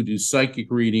people who do psychic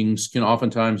readings can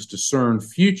oftentimes discern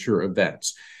future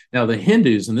events. Now, the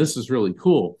Hindus, and this is really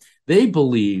cool, they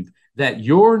believe that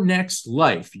your next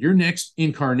life, your next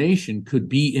incarnation could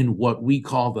be in what we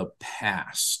call the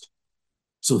past.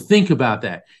 So think about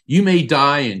that. You may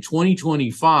die in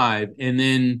 2025, and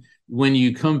then when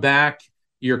you come back,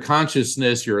 your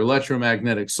consciousness, your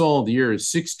electromagnetic soul, the year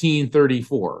is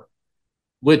 1634,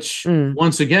 which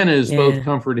once again is both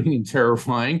comforting and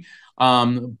terrifying.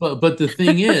 But the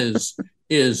thing is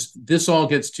this all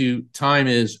gets to time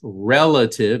is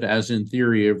relative, as in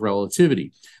theory of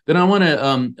relativity. Then I want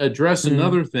to address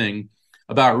another thing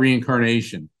about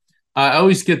reincarnation. I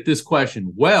always get this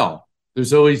question. Well,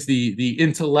 there's always the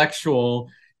intellectual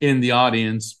in the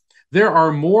audience. There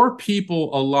are more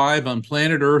people alive on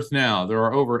planet Earth now. There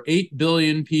are over 8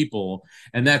 billion people,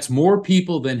 and that's more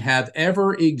people than have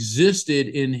ever existed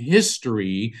in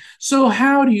history. So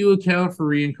how do you account for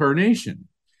reincarnation?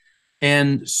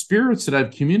 And spirits that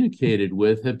I've communicated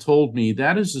with have told me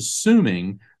that is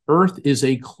assuming Earth is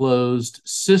a closed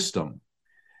system.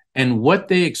 And what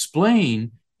they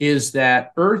explain is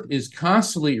that Earth is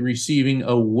constantly receiving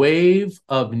a wave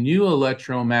of new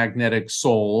electromagnetic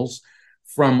souls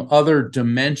from other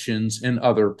dimensions and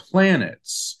other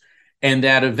planets. And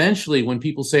that eventually when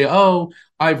people say, oh,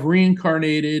 I've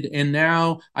reincarnated and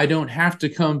now I don't have to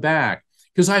come back.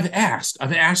 Because I've asked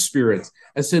spirits.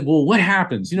 I said, well, what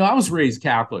happens? I was raised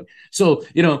Catholic. So,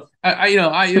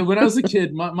 I when I was a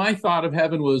kid, my thought of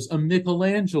heaven was a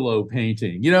Michelangelo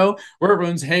painting, where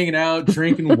everyone's hanging out,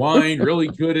 drinking wine, really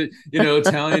good at,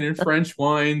 Italian and French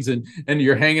wines, and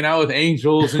you're hanging out with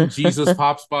angels, and Jesus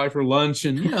pops by for lunch,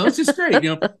 and, it's just great,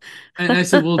 And I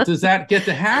said, well, does that get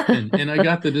to happen? And I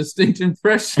got the distinct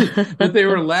impression that they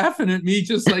were laughing at me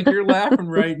just like you're laughing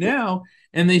right now.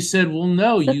 And they said, well,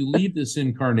 no, you leave this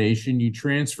incarnation, you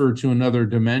transfer to another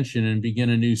dimension and begin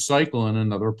a new cycle on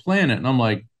another planet. And I'm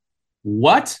like,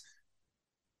 What?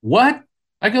 What?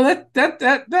 I go,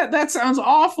 that sounds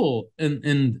awful.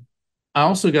 And I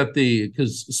also got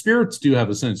because spirits do have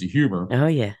a sense of humor. Oh,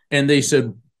 yeah. And they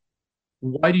said,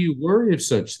 why do you worry of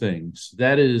such things?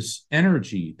 That is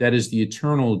energy. That is the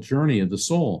eternal journey of the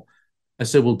soul. I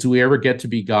said, well, do we ever get to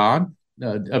be God?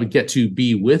 Get to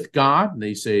be with God? And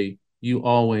they say, you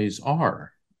always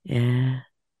are. Yeah.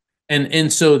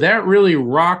 And so that really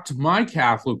rocked my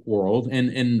Catholic world.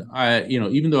 And I,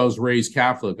 even though I was raised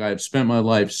Catholic, I've spent my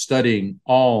life studying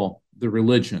all the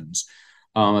religions.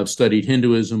 I've studied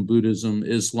Hinduism, Buddhism,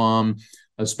 Islam.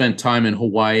 I've spent time in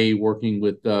Hawaii working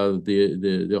with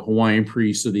the Hawaiian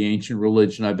priests of the ancient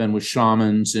religion. I've been with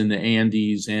shamans in the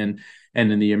Andes and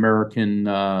in the American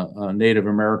Native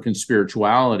American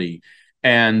spirituality.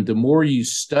 And the more you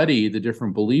study the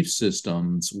different belief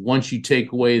systems, once you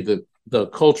take away the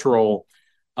cultural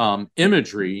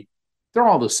imagery, they're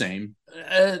all the same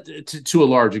to a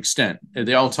large extent.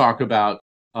 They all talk about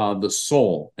the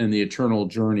soul and the eternal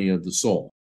journey of the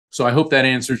soul. So I hope that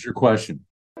answers your question.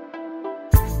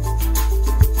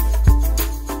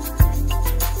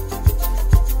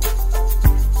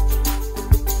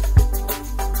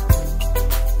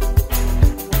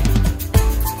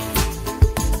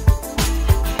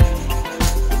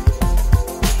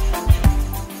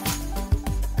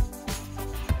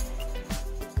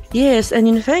 Yes, and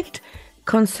in fact,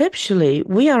 conceptually,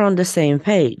 we are on the same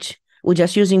page. We're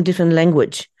just using different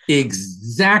language.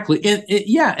 Exactly.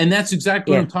 And that's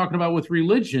exactly what I'm talking about with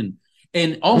religion.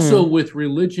 And also with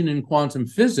religion and quantum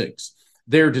physics.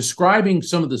 They're describing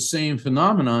some of the same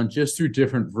phenomenon just through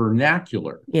different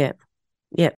vernacular. Yeah,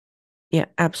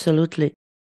 absolutely.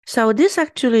 So this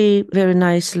actually very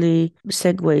nicely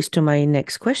segues to my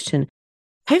next question.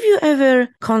 Have you ever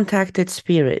contacted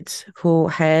spirits who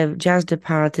have just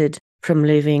departed from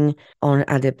living on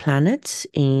other planets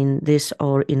in this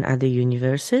or in other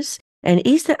universes? And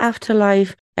is the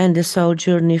afterlife and the soul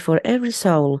journey for every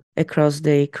soul across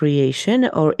the creation?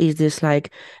 Or is this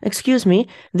like, excuse me,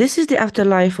 this is the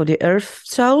afterlife for the Earth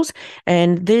souls,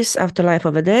 and this afterlife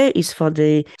over there is for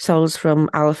the souls from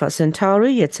Alpha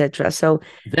Centauri, etc.? So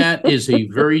that is a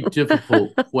very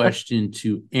difficult question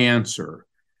to answer.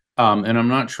 And I'm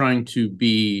not trying to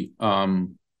be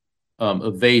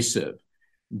evasive,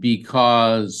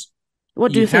 because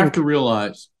what do you have think? to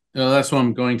realize, that's what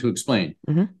I'm going to explain.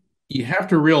 Mm-hmm. You have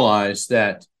to realize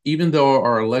that even though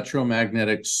our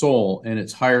electromagnetic soul and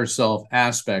its higher self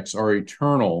aspects are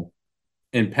eternal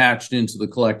and patched into the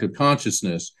collective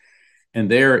consciousness, and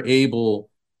they're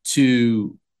able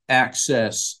to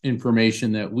access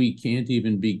information that we can't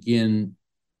even begin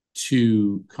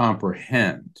to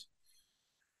comprehend.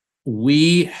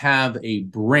 We have a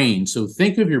brain. So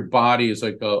think of your body as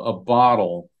like a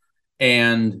bottle,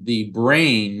 and the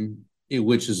brain,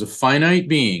 which is a finite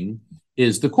being,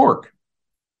 is the cork.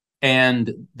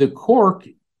 And the cork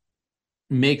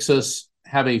makes us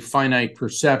have a finite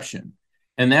perception.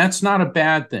 And that's not a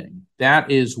bad thing. That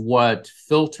is what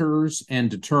filters and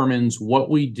determines what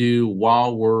we do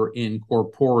while we're in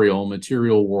corporeal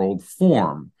material world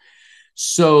form.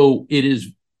 So it is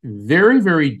very,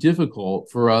 very difficult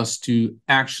for us to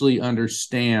actually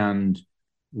understand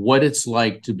what it's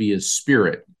like to be a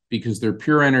spirit, because they're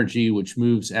pure energy which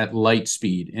moves at light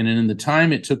speed. And in the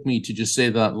time it took me to just say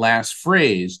that last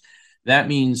phrase, that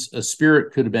means a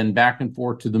spirit could have been back and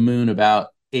forth to the moon about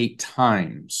 8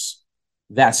 times.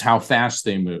 That's how fast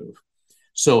they move.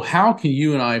 So how can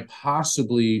you and I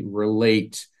possibly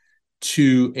relate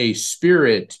to a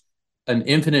spirit, an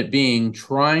infinite being,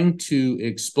 trying to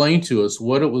explain to us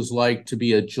what it was like to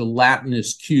be a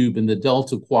gelatinous cube in the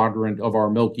Delta quadrant of our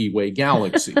Milky Way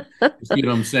galaxy? You see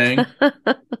what I'm saying?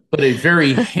 But a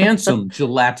very handsome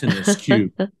gelatinous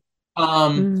cube.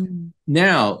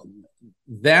 Now,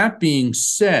 that being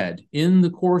said, in the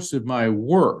course of my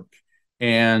work,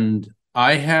 and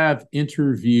I have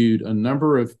interviewed a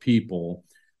number of people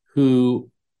who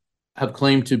have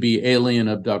claimed to be alien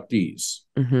abductees.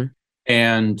 Mm-hmm.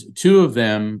 And 2 of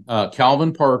them,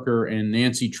 Calvin Parker and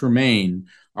Nancy Tremaine,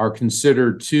 are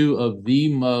considered 2 of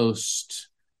the most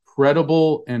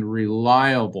credible and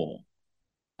reliable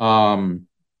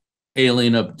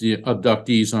alien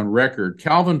abductees on record.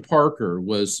 Calvin Parker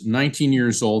was 19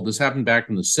 years old. This happened back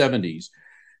in the 70s.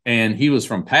 And he was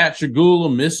from Pascagoula,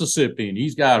 Mississippi. And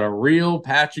he's got a real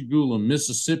Pascagoula,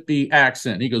 Mississippi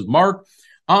accent. He goes, Mark,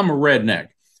 I'm a redneck.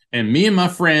 And me and my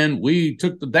friend, we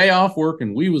took the day off work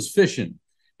and we was fishing.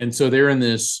 And so they're in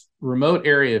this remote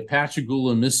area of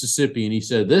Pascagoula, Mississippi. And he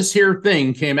said, this here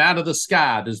thing came out of the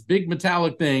sky, this big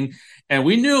metallic thing. And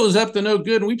we knew it was up to no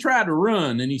good. And we tried to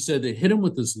run. And he said they hit him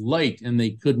with this light and they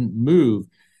couldn't move.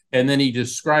 And then he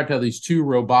described how these two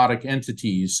robotic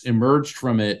entities emerged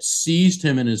from it, seized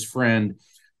him and his friend,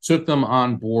 took them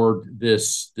on board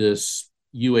this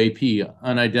UAP,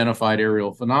 unidentified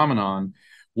aerial phenomenon.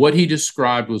 What he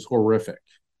described was horrific.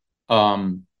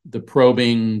 The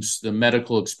probings, the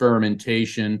medical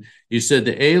experimentation. He said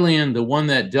the alien, the one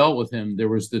that dealt with him, there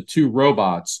was the two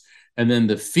robots, and then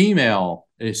the female.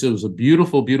 He said it was a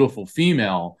beautiful, beautiful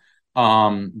female.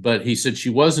 But he said she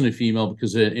wasn't a female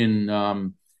because in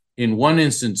one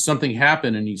instance something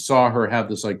happened, and he saw her have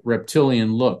this like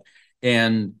reptilian look,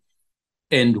 and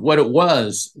what it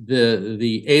was,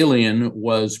 the alien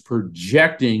was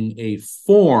projecting a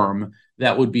form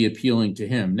that would be appealing to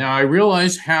him. Now, I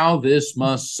realize how this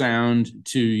must sound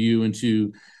to you and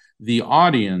to the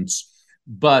audience,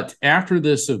 but after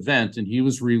this event, and he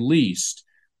was released,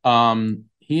 he and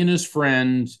his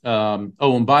friend,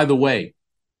 and by the way,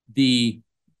 the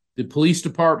police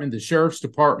department, the sheriff's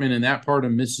department in that part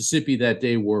of Mississippi that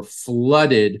day were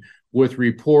flooded with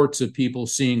reports of people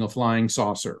seeing a flying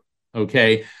saucer.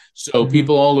 Okay. So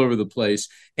people all over the place.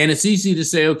 And it's easy to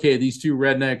say, okay, these two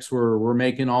rednecks were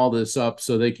making all this up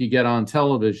so they could get on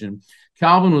television.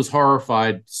 Calvin was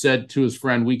horrified, said to his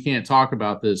friend, we can't talk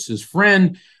about this. His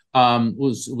friend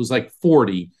was like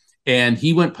 40, and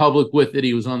he went public with it.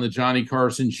 He was on the Johnny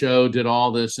Carson show, did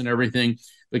all this and everything.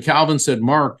 But Calvin said,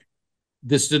 Mark,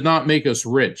 this did not make us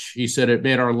rich. He said it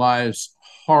made our lives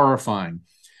horrifying.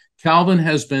 Calvin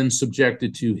has been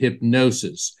subjected to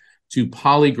hypnosis, to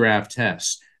polygraph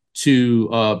tests,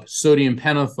 to sodium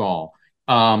pentothal,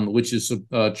 which is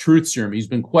a truth serum. He's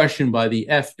been questioned by the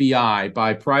FBI,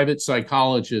 by private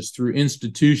psychologists through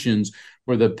institutions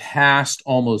for the past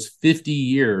almost 50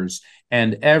 years.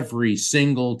 And every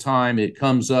single time it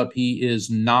comes up, he is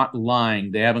not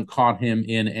lying. They haven't caught him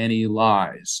in any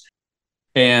lies.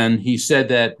 And he said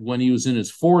that when he was in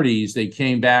his 40s, they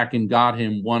came back and got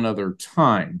him one other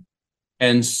time.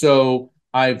 And so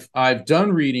I've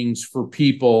done readings for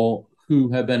people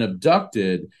who have been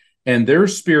abducted, and their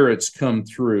spirits come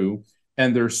through,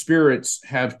 and their spirits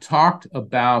have talked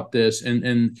about this.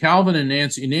 And Calvin and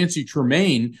Nancy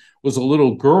Tremaine was a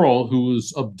little girl who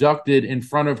was abducted in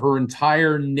front of her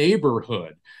entire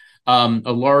neighborhood. A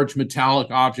large metallic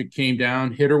object came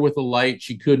down, hit her with a light.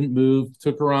 She couldn't move,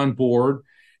 took her on board.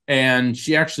 And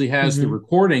she actually has the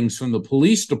recordings from the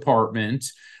police department,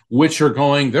 which are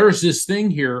going, there's this thing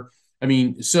here. I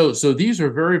mean, so these are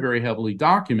very, very heavily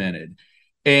documented.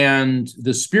 And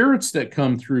the spirits that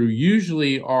come through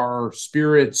usually are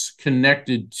spirits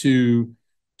connected to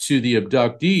the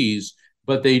abductees,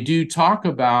 but they do talk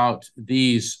about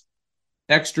these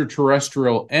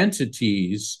extraterrestrial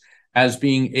entities as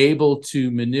being able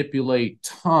to manipulate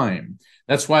time.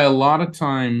 That's why a lot of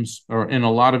times, or in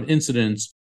a lot of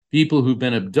incidents, people who've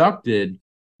been abducted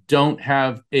don't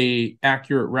have an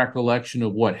accurate recollection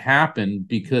of what happened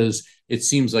because it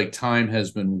seems like time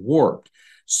has been warped.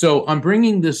 So I'm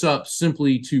bringing this up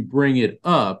simply to bring it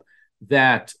up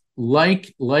that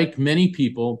like many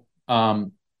people,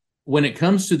 when it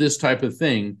comes to this type of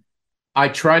thing, I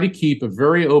try to keep a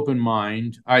very open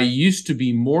mind. I used to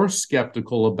be more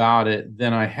skeptical about it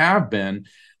than I have been,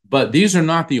 but these are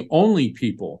not the only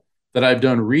people that I've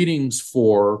done readings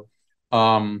for.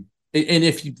 And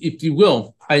if you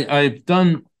will, I've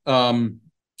done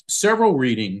several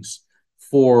readings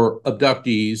for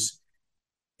abductees,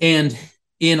 and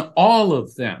in all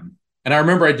of them, and I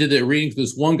remember I did the reading for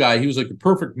this one guy. He was like the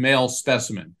perfect male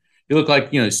specimen. He looked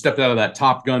like, he stepped out of that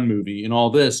Top Gun movie and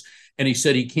all this. And he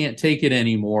said he can't take it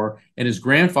anymore. And his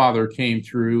grandfather came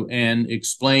through and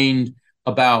explained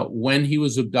about when he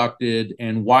was abducted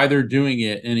and why they're doing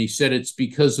it. And he said it's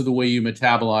because of the way you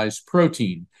metabolize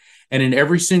protein. And in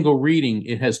every single reading,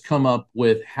 it has come up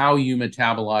with how you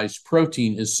metabolize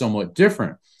protein is somewhat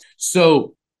different.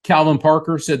 So Calvin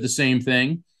Parker said the same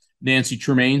thing. Nancy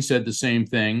Tremaine said the same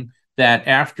thing, that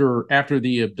after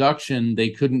the abduction, they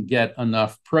couldn't get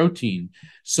enough protein.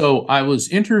 So I was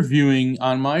interviewing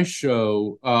on my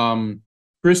show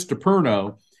Chris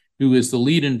DiPerno, who is the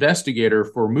lead investigator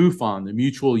for MUFON, the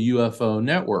Mutual UFO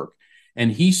Network.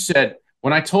 And he said,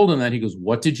 when I told him that, he goes,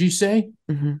 "What did you say?"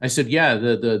 I said, "Yeah,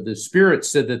 the spirit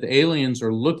said that the aliens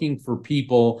are looking for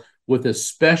people with a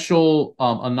special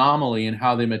anomaly in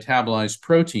how they metabolize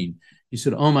protein." He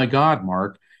said, "Oh my God,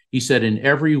 Mark." He said, in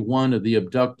every one of the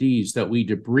abductees that we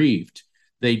debriefed,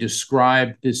 they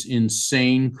described this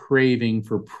insane craving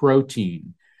for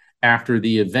protein after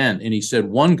the event. And he said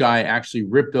one guy actually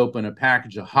ripped open a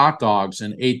package of hot dogs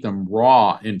and ate them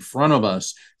raw in front of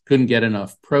us, couldn't get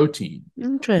enough protein.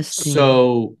 Interesting.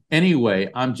 So anyway,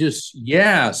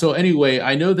 So anyway,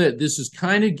 I know that this is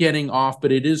kind of getting off,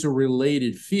 but it is a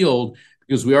related field,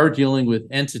 because we are dealing with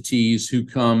entities who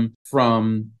come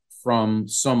from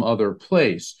some other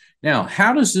place. Now,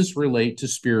 how does this relate to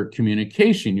spirit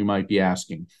communication, you might be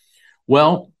asking?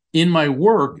 Well, in my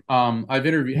work,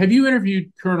 have you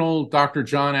interviewed Colonel Dr.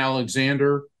 John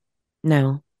Alexander?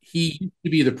 No. He used to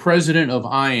be the president of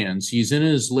IANS. He's in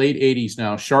his late 80s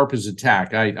now, sharp as a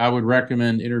tack. I would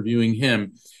recommend interviewing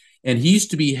him. And he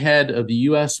used to be head of the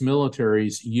U.S.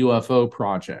 military's UFO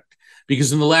project.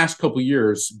 Because in the last couple of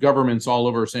years, governments all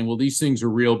over are saying, well, these things are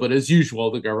real. But as usual,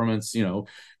 the government's,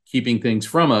 keeping things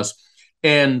from us.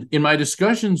 And in my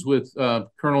discussions with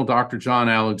Colonel Dr. John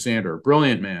Alexander,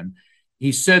 brilliant man,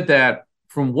 he said that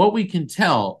from what we can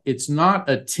tell, it's not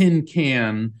a tin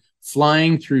can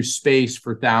flying through space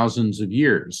for thousands of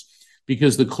years,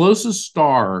 because the closest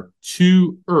star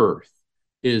to Earth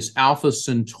is Alpha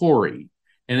Centauri,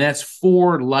 and that's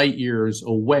 4 light years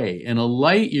away. And a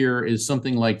light year is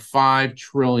something like 5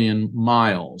 trillion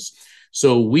miles.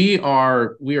 So we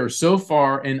are so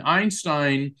far, and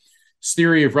Einstein's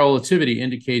theory of relativity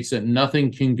indicates that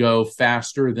nothing can go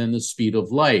faster than the speed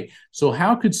of light. So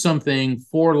how could something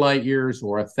 4 light years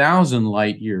or 1,000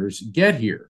 light years get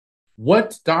here?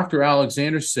 What Dr.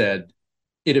 Alexander said,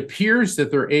 it appears that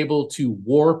they're able to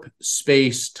warp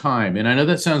space-time. And I know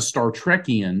that sounds Star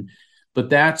Trekian, but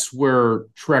that's where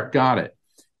Trek got it.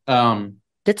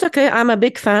 That's okay. I'm a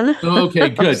big fan. Okay,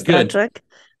 good, Star Trek.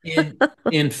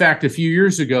 In fact, a few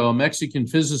years ago, a Mexican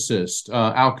physicist,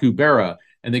 Alcubierre,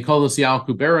 and they call this the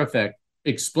Alcubierre effect,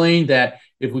 explained that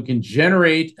if we can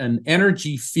generate an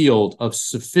energy field of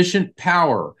sufficient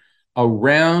power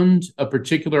around a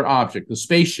particular object, the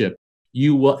spaceship,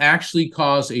 you will actually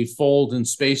cause a fold in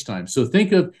space-time. So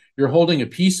think of, you're holding a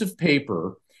piece of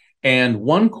paper, and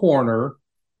one corner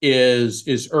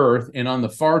is Earth, and on the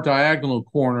far diagonal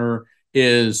corner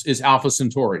is Alpha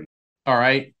Centauri. All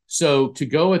right. So to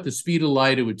go at the speed of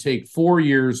light, it would take 4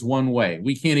 years one way.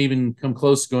 We can't even come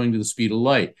close to going to the speed of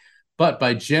light. But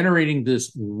by generating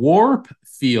this warp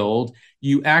field,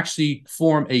 you actually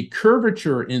form a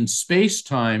curvature in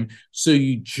space-time. So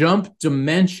you jump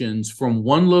dimensions from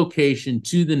one location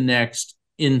to the next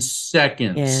in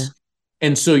seconds. Yeah.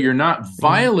 And so you're not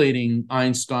violating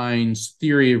Einstein's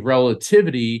theory of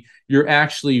relativity. You're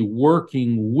actually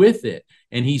working with it.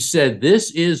 And he said,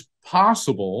 this is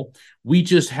possible. We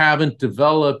just haven't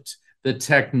developed the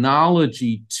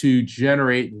technology to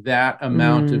generate that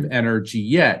amount of energy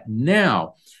yet.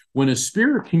 Now, when a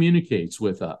spirit communicates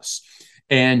with us,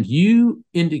 and you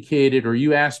indicated, or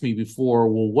you asked me before,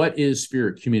 well, what is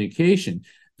spirit communication?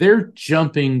 They're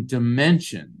jumping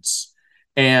dimensions.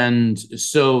 And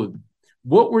so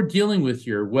what we're dealing with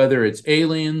here, whether it's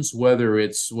aliens, whether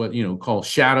it's what call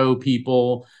shadow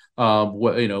people,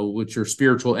 which are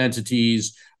spiritual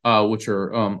entities, which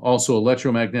are also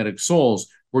electromagnetic souls,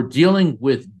 we're dealing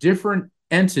with different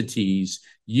entities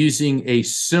using a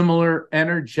similar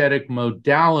energetic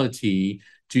modality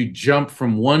to jump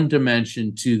from one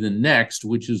dimension to the next,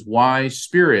 which is why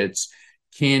spirits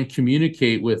can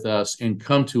communicate with us and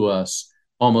come to us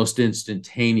almost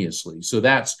instantaneously. So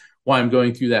that's why I'm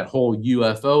going through that whole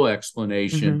UFO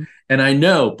explanation. And I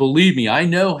know, believe me, I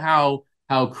know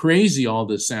how crazy all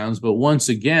this sounds, but once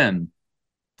again,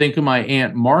 think of my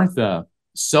Aunt Martha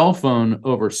cell phone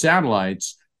over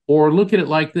satellites, or look at it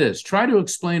like this. Try to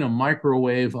explain a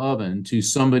microwave oven to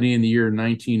somebody in the year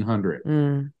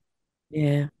 1900.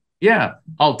 Yeah. Yeah,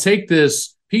 I'll take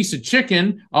this piece of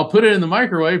chicken, I'll put it in the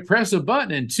microwave, press a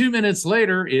button, and 2 minutes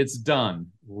later, it's done.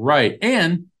 Right.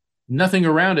 And nothing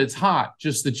around it's hot,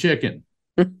 just the chicken.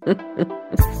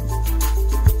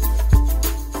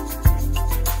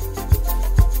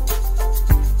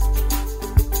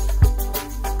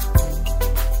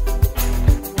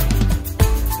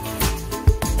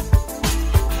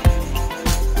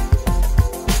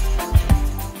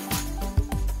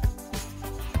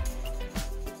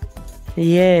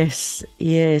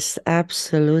 Yes,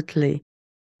 absolutely.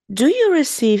 Do you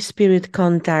receive spirit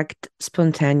contact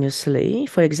spontaneously?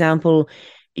 For example,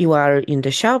 you are in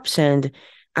the shops and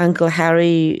Uncle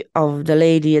Harry of the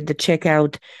lady at the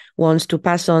checkout wants to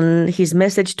pass on his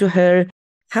message to her.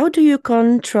 How do you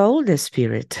control the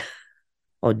spirit?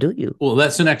 Or do you? Well,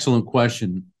 that's an excellent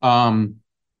question.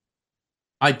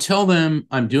 I tell them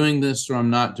I'm doing this or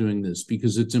I'm not doing this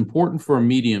because it's important for a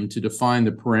medium to define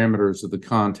the parameters of the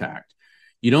contact.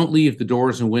 You don't leave the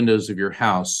doors and windows of your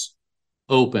house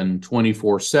open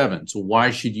 24/7. So why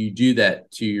should you do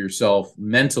that to yourself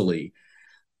mentally?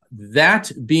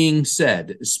 That being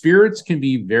said, spirits can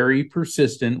be very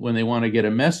persistent when they want to get a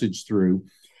message through.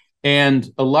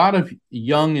 And a lot of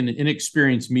young and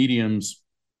inexperienced mediums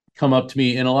come up to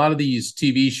me in a lot of these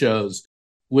TV shows,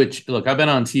 which, look, I've been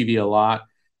on TV a lot.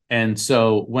 And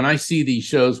so when I see these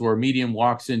shows where a medium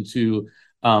walks into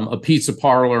a pizza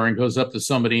parlor and goes up to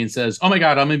somebody and says, "Oh my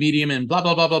God, I'm a medium," and blah,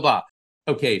 blah, blah, blah, blah.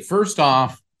 Okay, first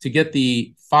off, to get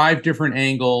the 5 different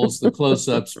angles, the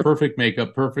close-ups, perfect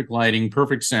makeup, perfect lighting,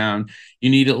 perfect sound, you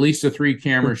need at least a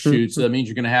 3-camera shoot. So that means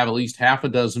you're going to have at least half a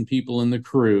dozen people in the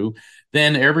crew.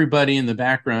 Then everybody in the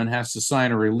background has to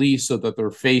sign a release so that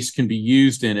their face can be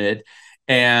used in it.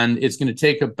 And it's going to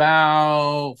take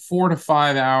about 4 to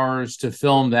 5 hours to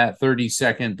film that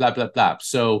 30-second blah, blah, blah.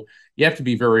 So you have to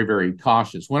be very, very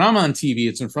cautious. When I'm on TV,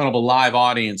 it's in front of a live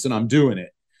audience and I'm doing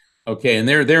it. Okay. And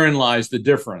therein lies the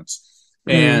difference.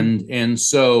 And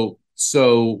so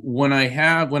when I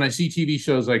see TV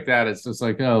shows like that, it's just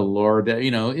like, oh Lord,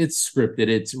 it's scripted.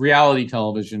 It's reality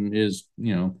television is,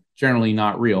 generally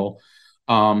not real.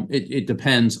 It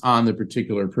depends on the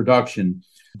particular production,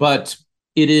 but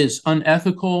it is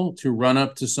unethical to run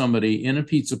up to somebody in a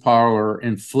pizza parlor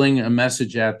and fling a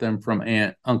message at them from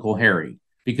Uncle Harry,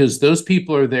 because those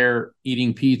people are there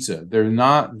eating pizza. They're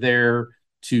not there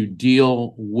to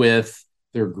deal with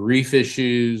their grief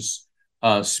issues,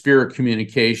 spirit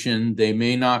communication. They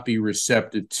may not be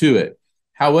receptive to it.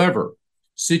 However,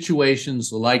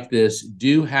 situations like this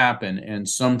do happen, and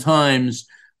sometimes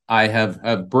I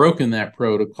have broken that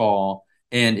protocol,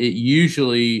 and it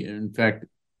usually, in fact,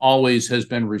 always has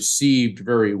been received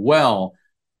very well.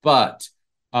 But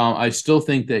I still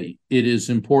think that it is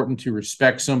important to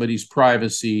respect somebody's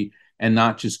privacy and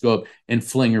not just go up and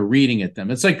fling a reading at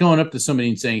them. It's like going up to somebody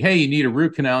and saying, "Hey, you need a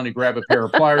root canal," and you grab a pair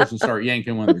of pliers and start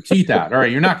yanking one of their teeth out. All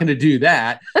right, you're not going to do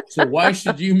that. So why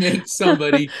should you make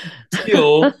somebody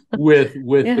deal with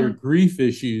their grief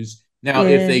issues? Now,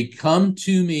 if they come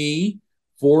to me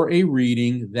for a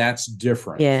reading, that's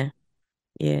different.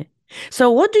 Yeah.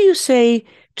 So what do you say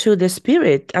to the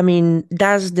spirit? I mean,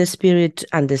 does the spirit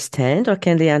understand, or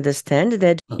can they understand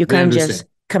that you can't just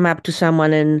come up to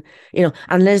someone and,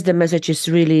 unless the message is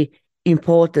really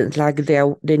important, like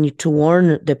they need to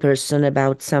warn the person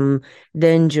about some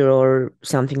danger or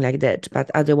something like that. But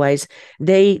otherwise,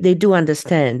 they do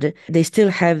understand. They still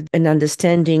have an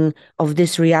understanding of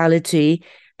this reality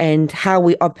and how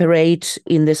we operate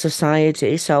in the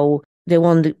society. So they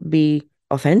won't be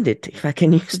offended, if I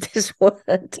can use this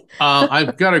word.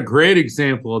 I've got a great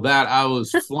example of that. I was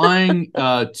flying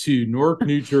to Newark,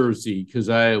 New Jersey, because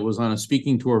I was on a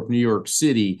speaking tour of New York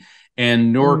City,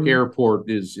 and Newark Airport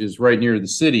is right near the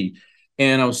city.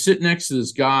 And I was sitting next to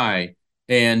this guy,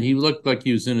 and he looked like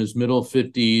he was in his middle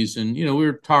 50s. And, we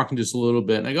were talking just a little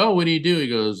bit. And I go, "Oh, what do you do?" He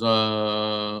goes,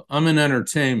 "I'm in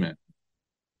entertainment."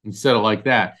 He said it like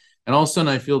that. And all of a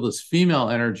sudden I feel this female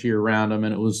energy around him,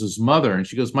 and it was his mother. And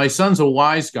she goes, "My son's a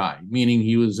wise guy," meaning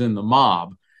he was in the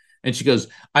mob. And she goes,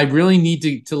 "I really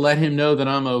need to let him know that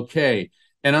I'm okay."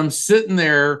 And I'm sitting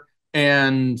there,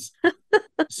 and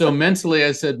so mentally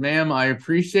I said, "Ma'am, I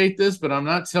appreciate this, but I'm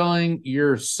not telling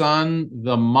your son,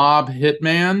 the mob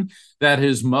hitman, that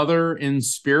his mother in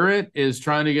spirit is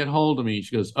trying to get hold of me."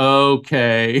 She goes,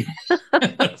 "Okay."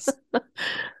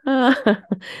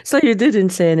 So you didn't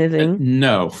say anything?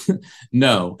 No.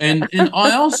 And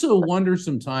I also wonder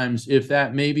sometimes if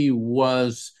that maybe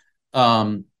was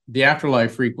the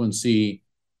afterlife frequency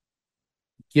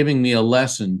giving me a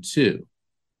lesson too.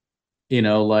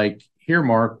 Like, "Here,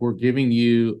 Mark, we're giving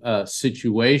you a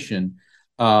situation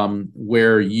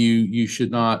where you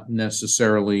should not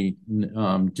necessarily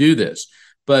do this."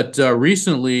 But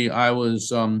recently, I was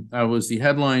the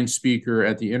headline speaker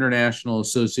at the International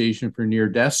Association for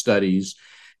Near-Death Studies,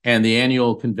 and the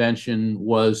annual convention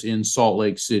was in Salt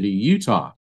Lake City,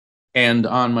 Utah. And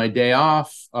on my day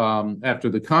off, after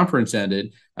the conference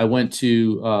ended, I went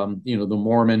to the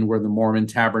Mormon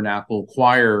Tabernacle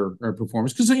Choir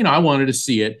performance, because I wanted to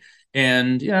see it.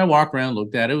 And I walked around,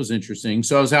 looked at it. It was interesting.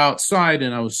 So I was outside,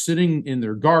 and I was sitting in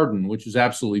their garden, which is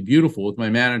absolutely beautiful, with my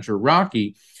manager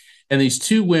Rocky. And these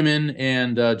 2 women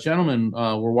and gentlemen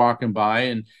were walking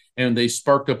by, and they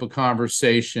sparked up a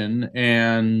conversation.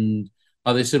 And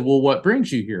they said, "Well, what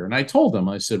brings you here?" And I told them,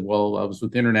 I said, "Well, I was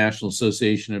with the International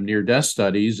Association of Near-Death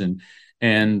Studies."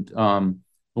 And one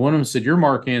of them said, "You're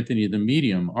Mark Anthony, the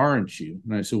medium, aren't you?"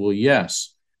 And I said, "Well,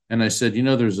 yes." And I said,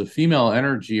 "There's a female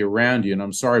energy around you, and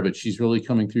I'm sorry, but she's really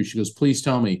coming through." She goes, "Please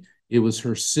tell me." It was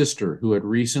her sister who had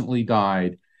recently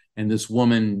died, and this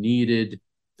woman needed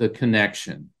the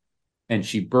connection. And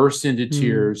she burst into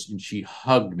tears, and she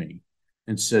hugged me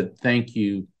and said, "Thank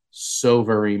you so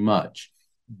very much."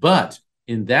 But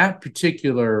in that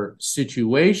particular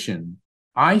situation,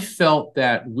 I felt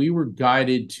that we were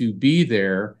guided to be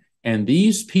there, and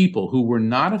these people who were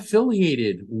not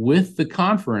affiliated with the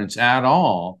conference at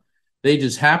all They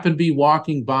just happened to be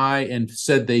walking by and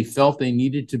said they felt they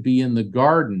needed to be in the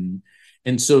garden.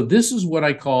 And so this is what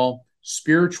I call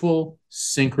spiritual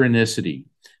synchronicity.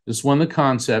 This is one of the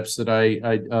concepts that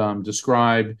I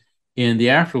describe in the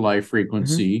afterlife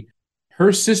frequency.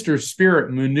 Her sister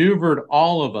spirit maneuvered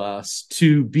all of us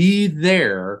to be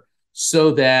there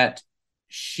so that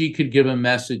she could give a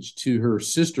message to her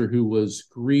sister who was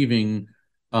grieving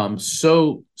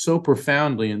so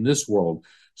profoundly in this world.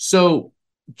 So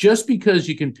just because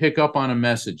you can pick up on a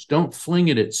message, don't fling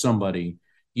it at somebody.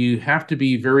 You have to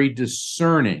be very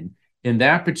discerning in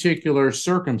that particular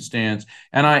circumstance.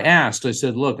 And I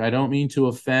said, look, I don't mean to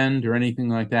offend or anything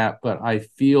like that, but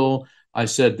I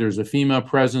said, there's a female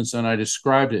presence, and I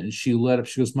described it, and she let up.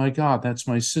 She goes, my God, that's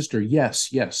my sister. Yes,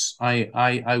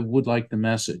 I would like the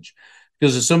message.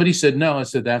 Because if somebody said no, I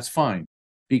said, that's fine.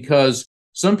 Because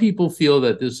some people feel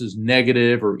that this is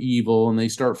negative or evil, and they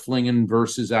start flinging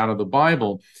verses out of the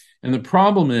Bible. And the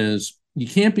problem is, you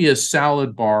can't be a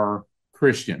salad bar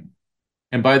Christian.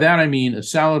 And by that, I mean a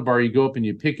salad bar, you go up and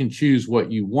you pick and choose what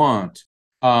you want.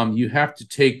 You have to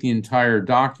take the entire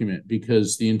document,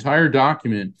 because the entire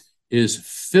document is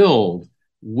filled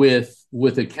with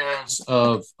accounts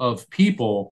of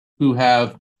people who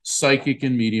have psychic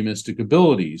and mediumistic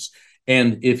abilities.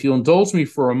 And if you'll indulge me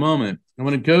for a moment, I'm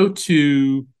going to go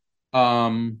to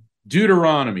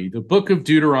Deuteronomy, the book of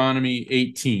Deuteronomy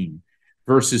 18,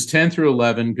 verses 10 through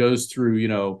 11, goes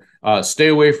through, stay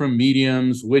away from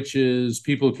mediums, witches,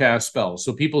 people cast spells.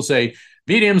 So people say,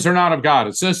 mediums are not of God.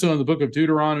 It says so in the book of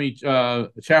Deuteronomy,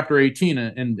 chapter 18,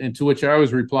 and to which I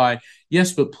always reply,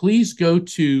 yes, but please go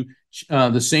to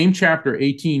the same chapter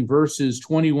 18, verses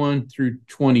 21 through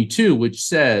 22, which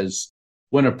says,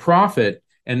 when a prophet,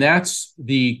 and that's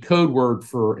the code word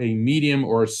for a medium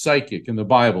or a psychic in the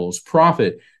Bible, is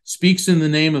prophet, speaks in the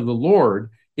name of the Lord,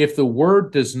 if the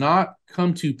word does not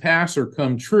come to pass or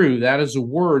come true, that is a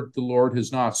word the Lord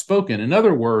has not spoken. In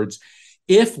other words,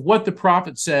 if what the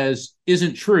prophet says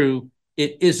isn't true,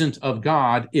 it isn't of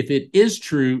God. If it is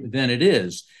true, then it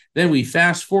is. Then we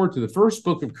fast forward to the first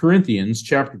book of Corinthians,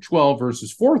 chapter 12,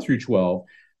 verses 4 through 12.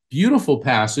 Beautiful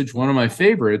passage, one of my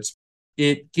favorites.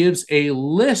 It gives a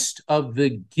list of the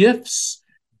gifts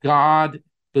God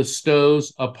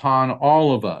bestows upon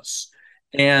all of us.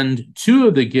 And two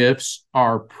of the gifts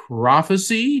are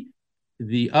prophecy.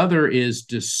 The other is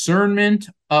discernment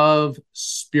of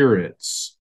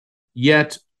spirits.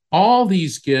 Yet all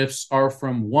these gifts are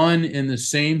from one and the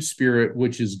same Spirit,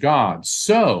 which is God.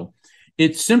 So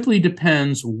it simply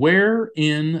depends where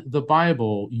in the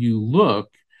Bible you look,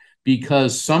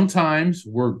 because sometimes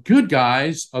we're good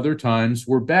guys, other times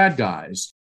we're bad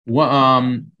guys.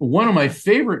 One of my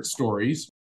favorite stories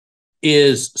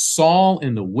is Saul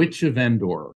and the Witch of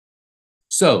Endor.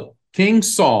 So King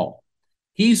Saul,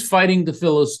 he's fighting the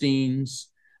Philistines.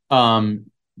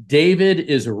 David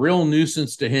is a real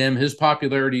nuisance to him. His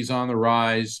popularity is on the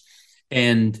rise.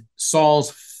 And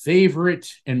Saul's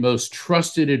favorite and most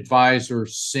trusted advisor,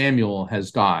 Samuel,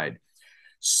 has died.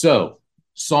 So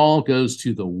Saul goes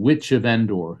to the Witch of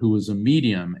Endor, who is a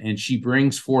medium, and she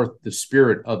brings forth the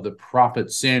spirit of the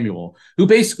prophet Samuel, who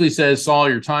basically says, Saul,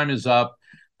 your time is up.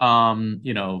 You're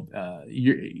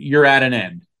at an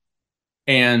end.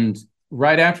 And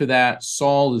right after that,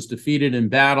 Saul is defeated in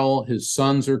battle. His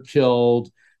sons are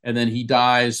killed, and then he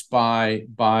dies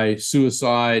by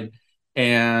suicide.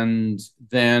 And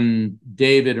then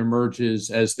David emerges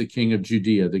as the king of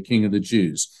Judea, the king of the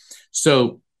Jews.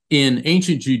 So in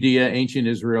ancient Judea, ancient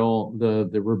Israel,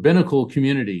 the rabbinical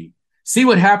community, see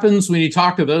what happens when you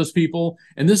talk to those people?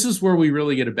 And this is where we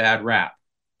really get a bad rap.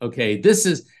 Okay,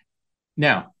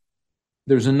 now,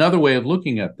 there's another way of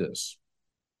looking at this.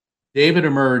 David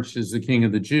emerged as the king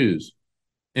of the Jews.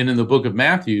 And in the book of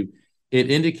Matthew, it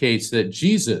indicates that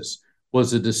Jesus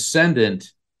was a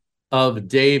descendant of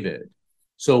David.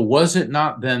 So was it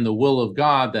not then the will of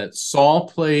God that Saul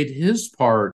played his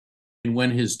part, and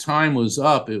when his time was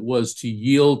up, it was to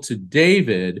yield to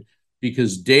David,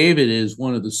 because David is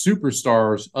one of the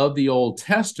superstars of the Old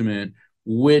Testament,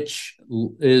 which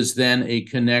is then a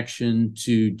connection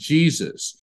to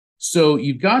Jesus. So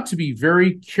you've got to be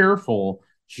very careful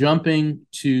jumping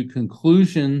to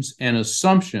conclusions and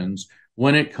assumptions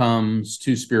when it comes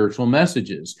to spiritual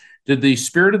messages. Did the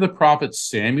spirit of the prophet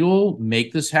Samuel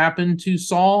make this happen to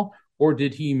Saul, or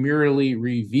did he merely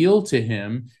reveal to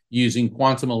him using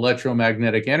quantum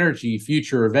electromagnetic energy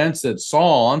future events that,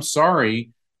 Saul, I'm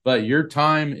sorry, but your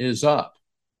time is up?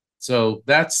 So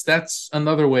that's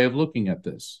another way of looking at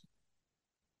this.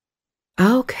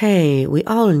 Okay, we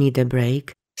all need a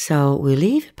break, so we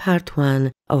leave part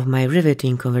 1 of my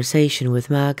riveting conversation with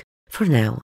Mark for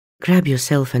now. Grab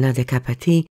yourself another cup of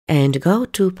tea and go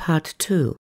to part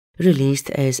 2, released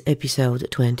as episode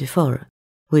 24,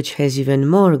 which has even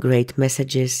more great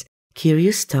messages,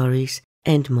 curious stories,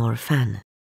 and more fun.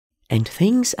 And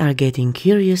things are getting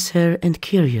curiouser and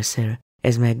curiouser,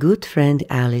 as my good friend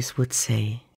Alice would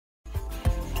say.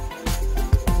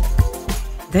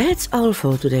 That's all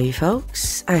for today,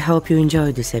 folks. I hope you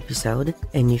enjoyed this episode,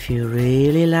 and if you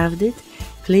really loved it,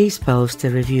 please post a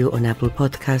review on Apple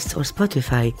Podcasts or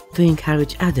Spotify to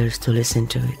encourage others to listen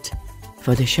to it.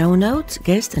 For the show notes,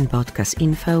 guest and podcast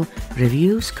info,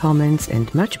 reviews, comments,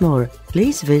 and much more,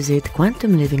 please visit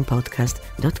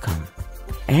quantumlivingpodcast.com.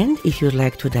 And if you'd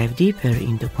like to dive deeper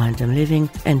into quantum living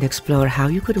and explore how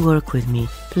you could work with me,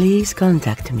 please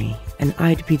contact me, and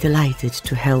I'd be delighted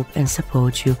to help and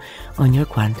support you on your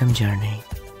quantum journey.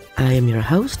 I am your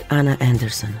host, Anna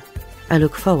Anderson. I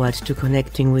look forward to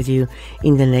connecting with you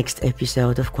in the next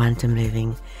episode of Quantum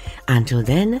Living. Until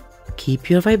then, keep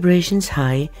your vibrations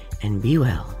high and be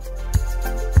well.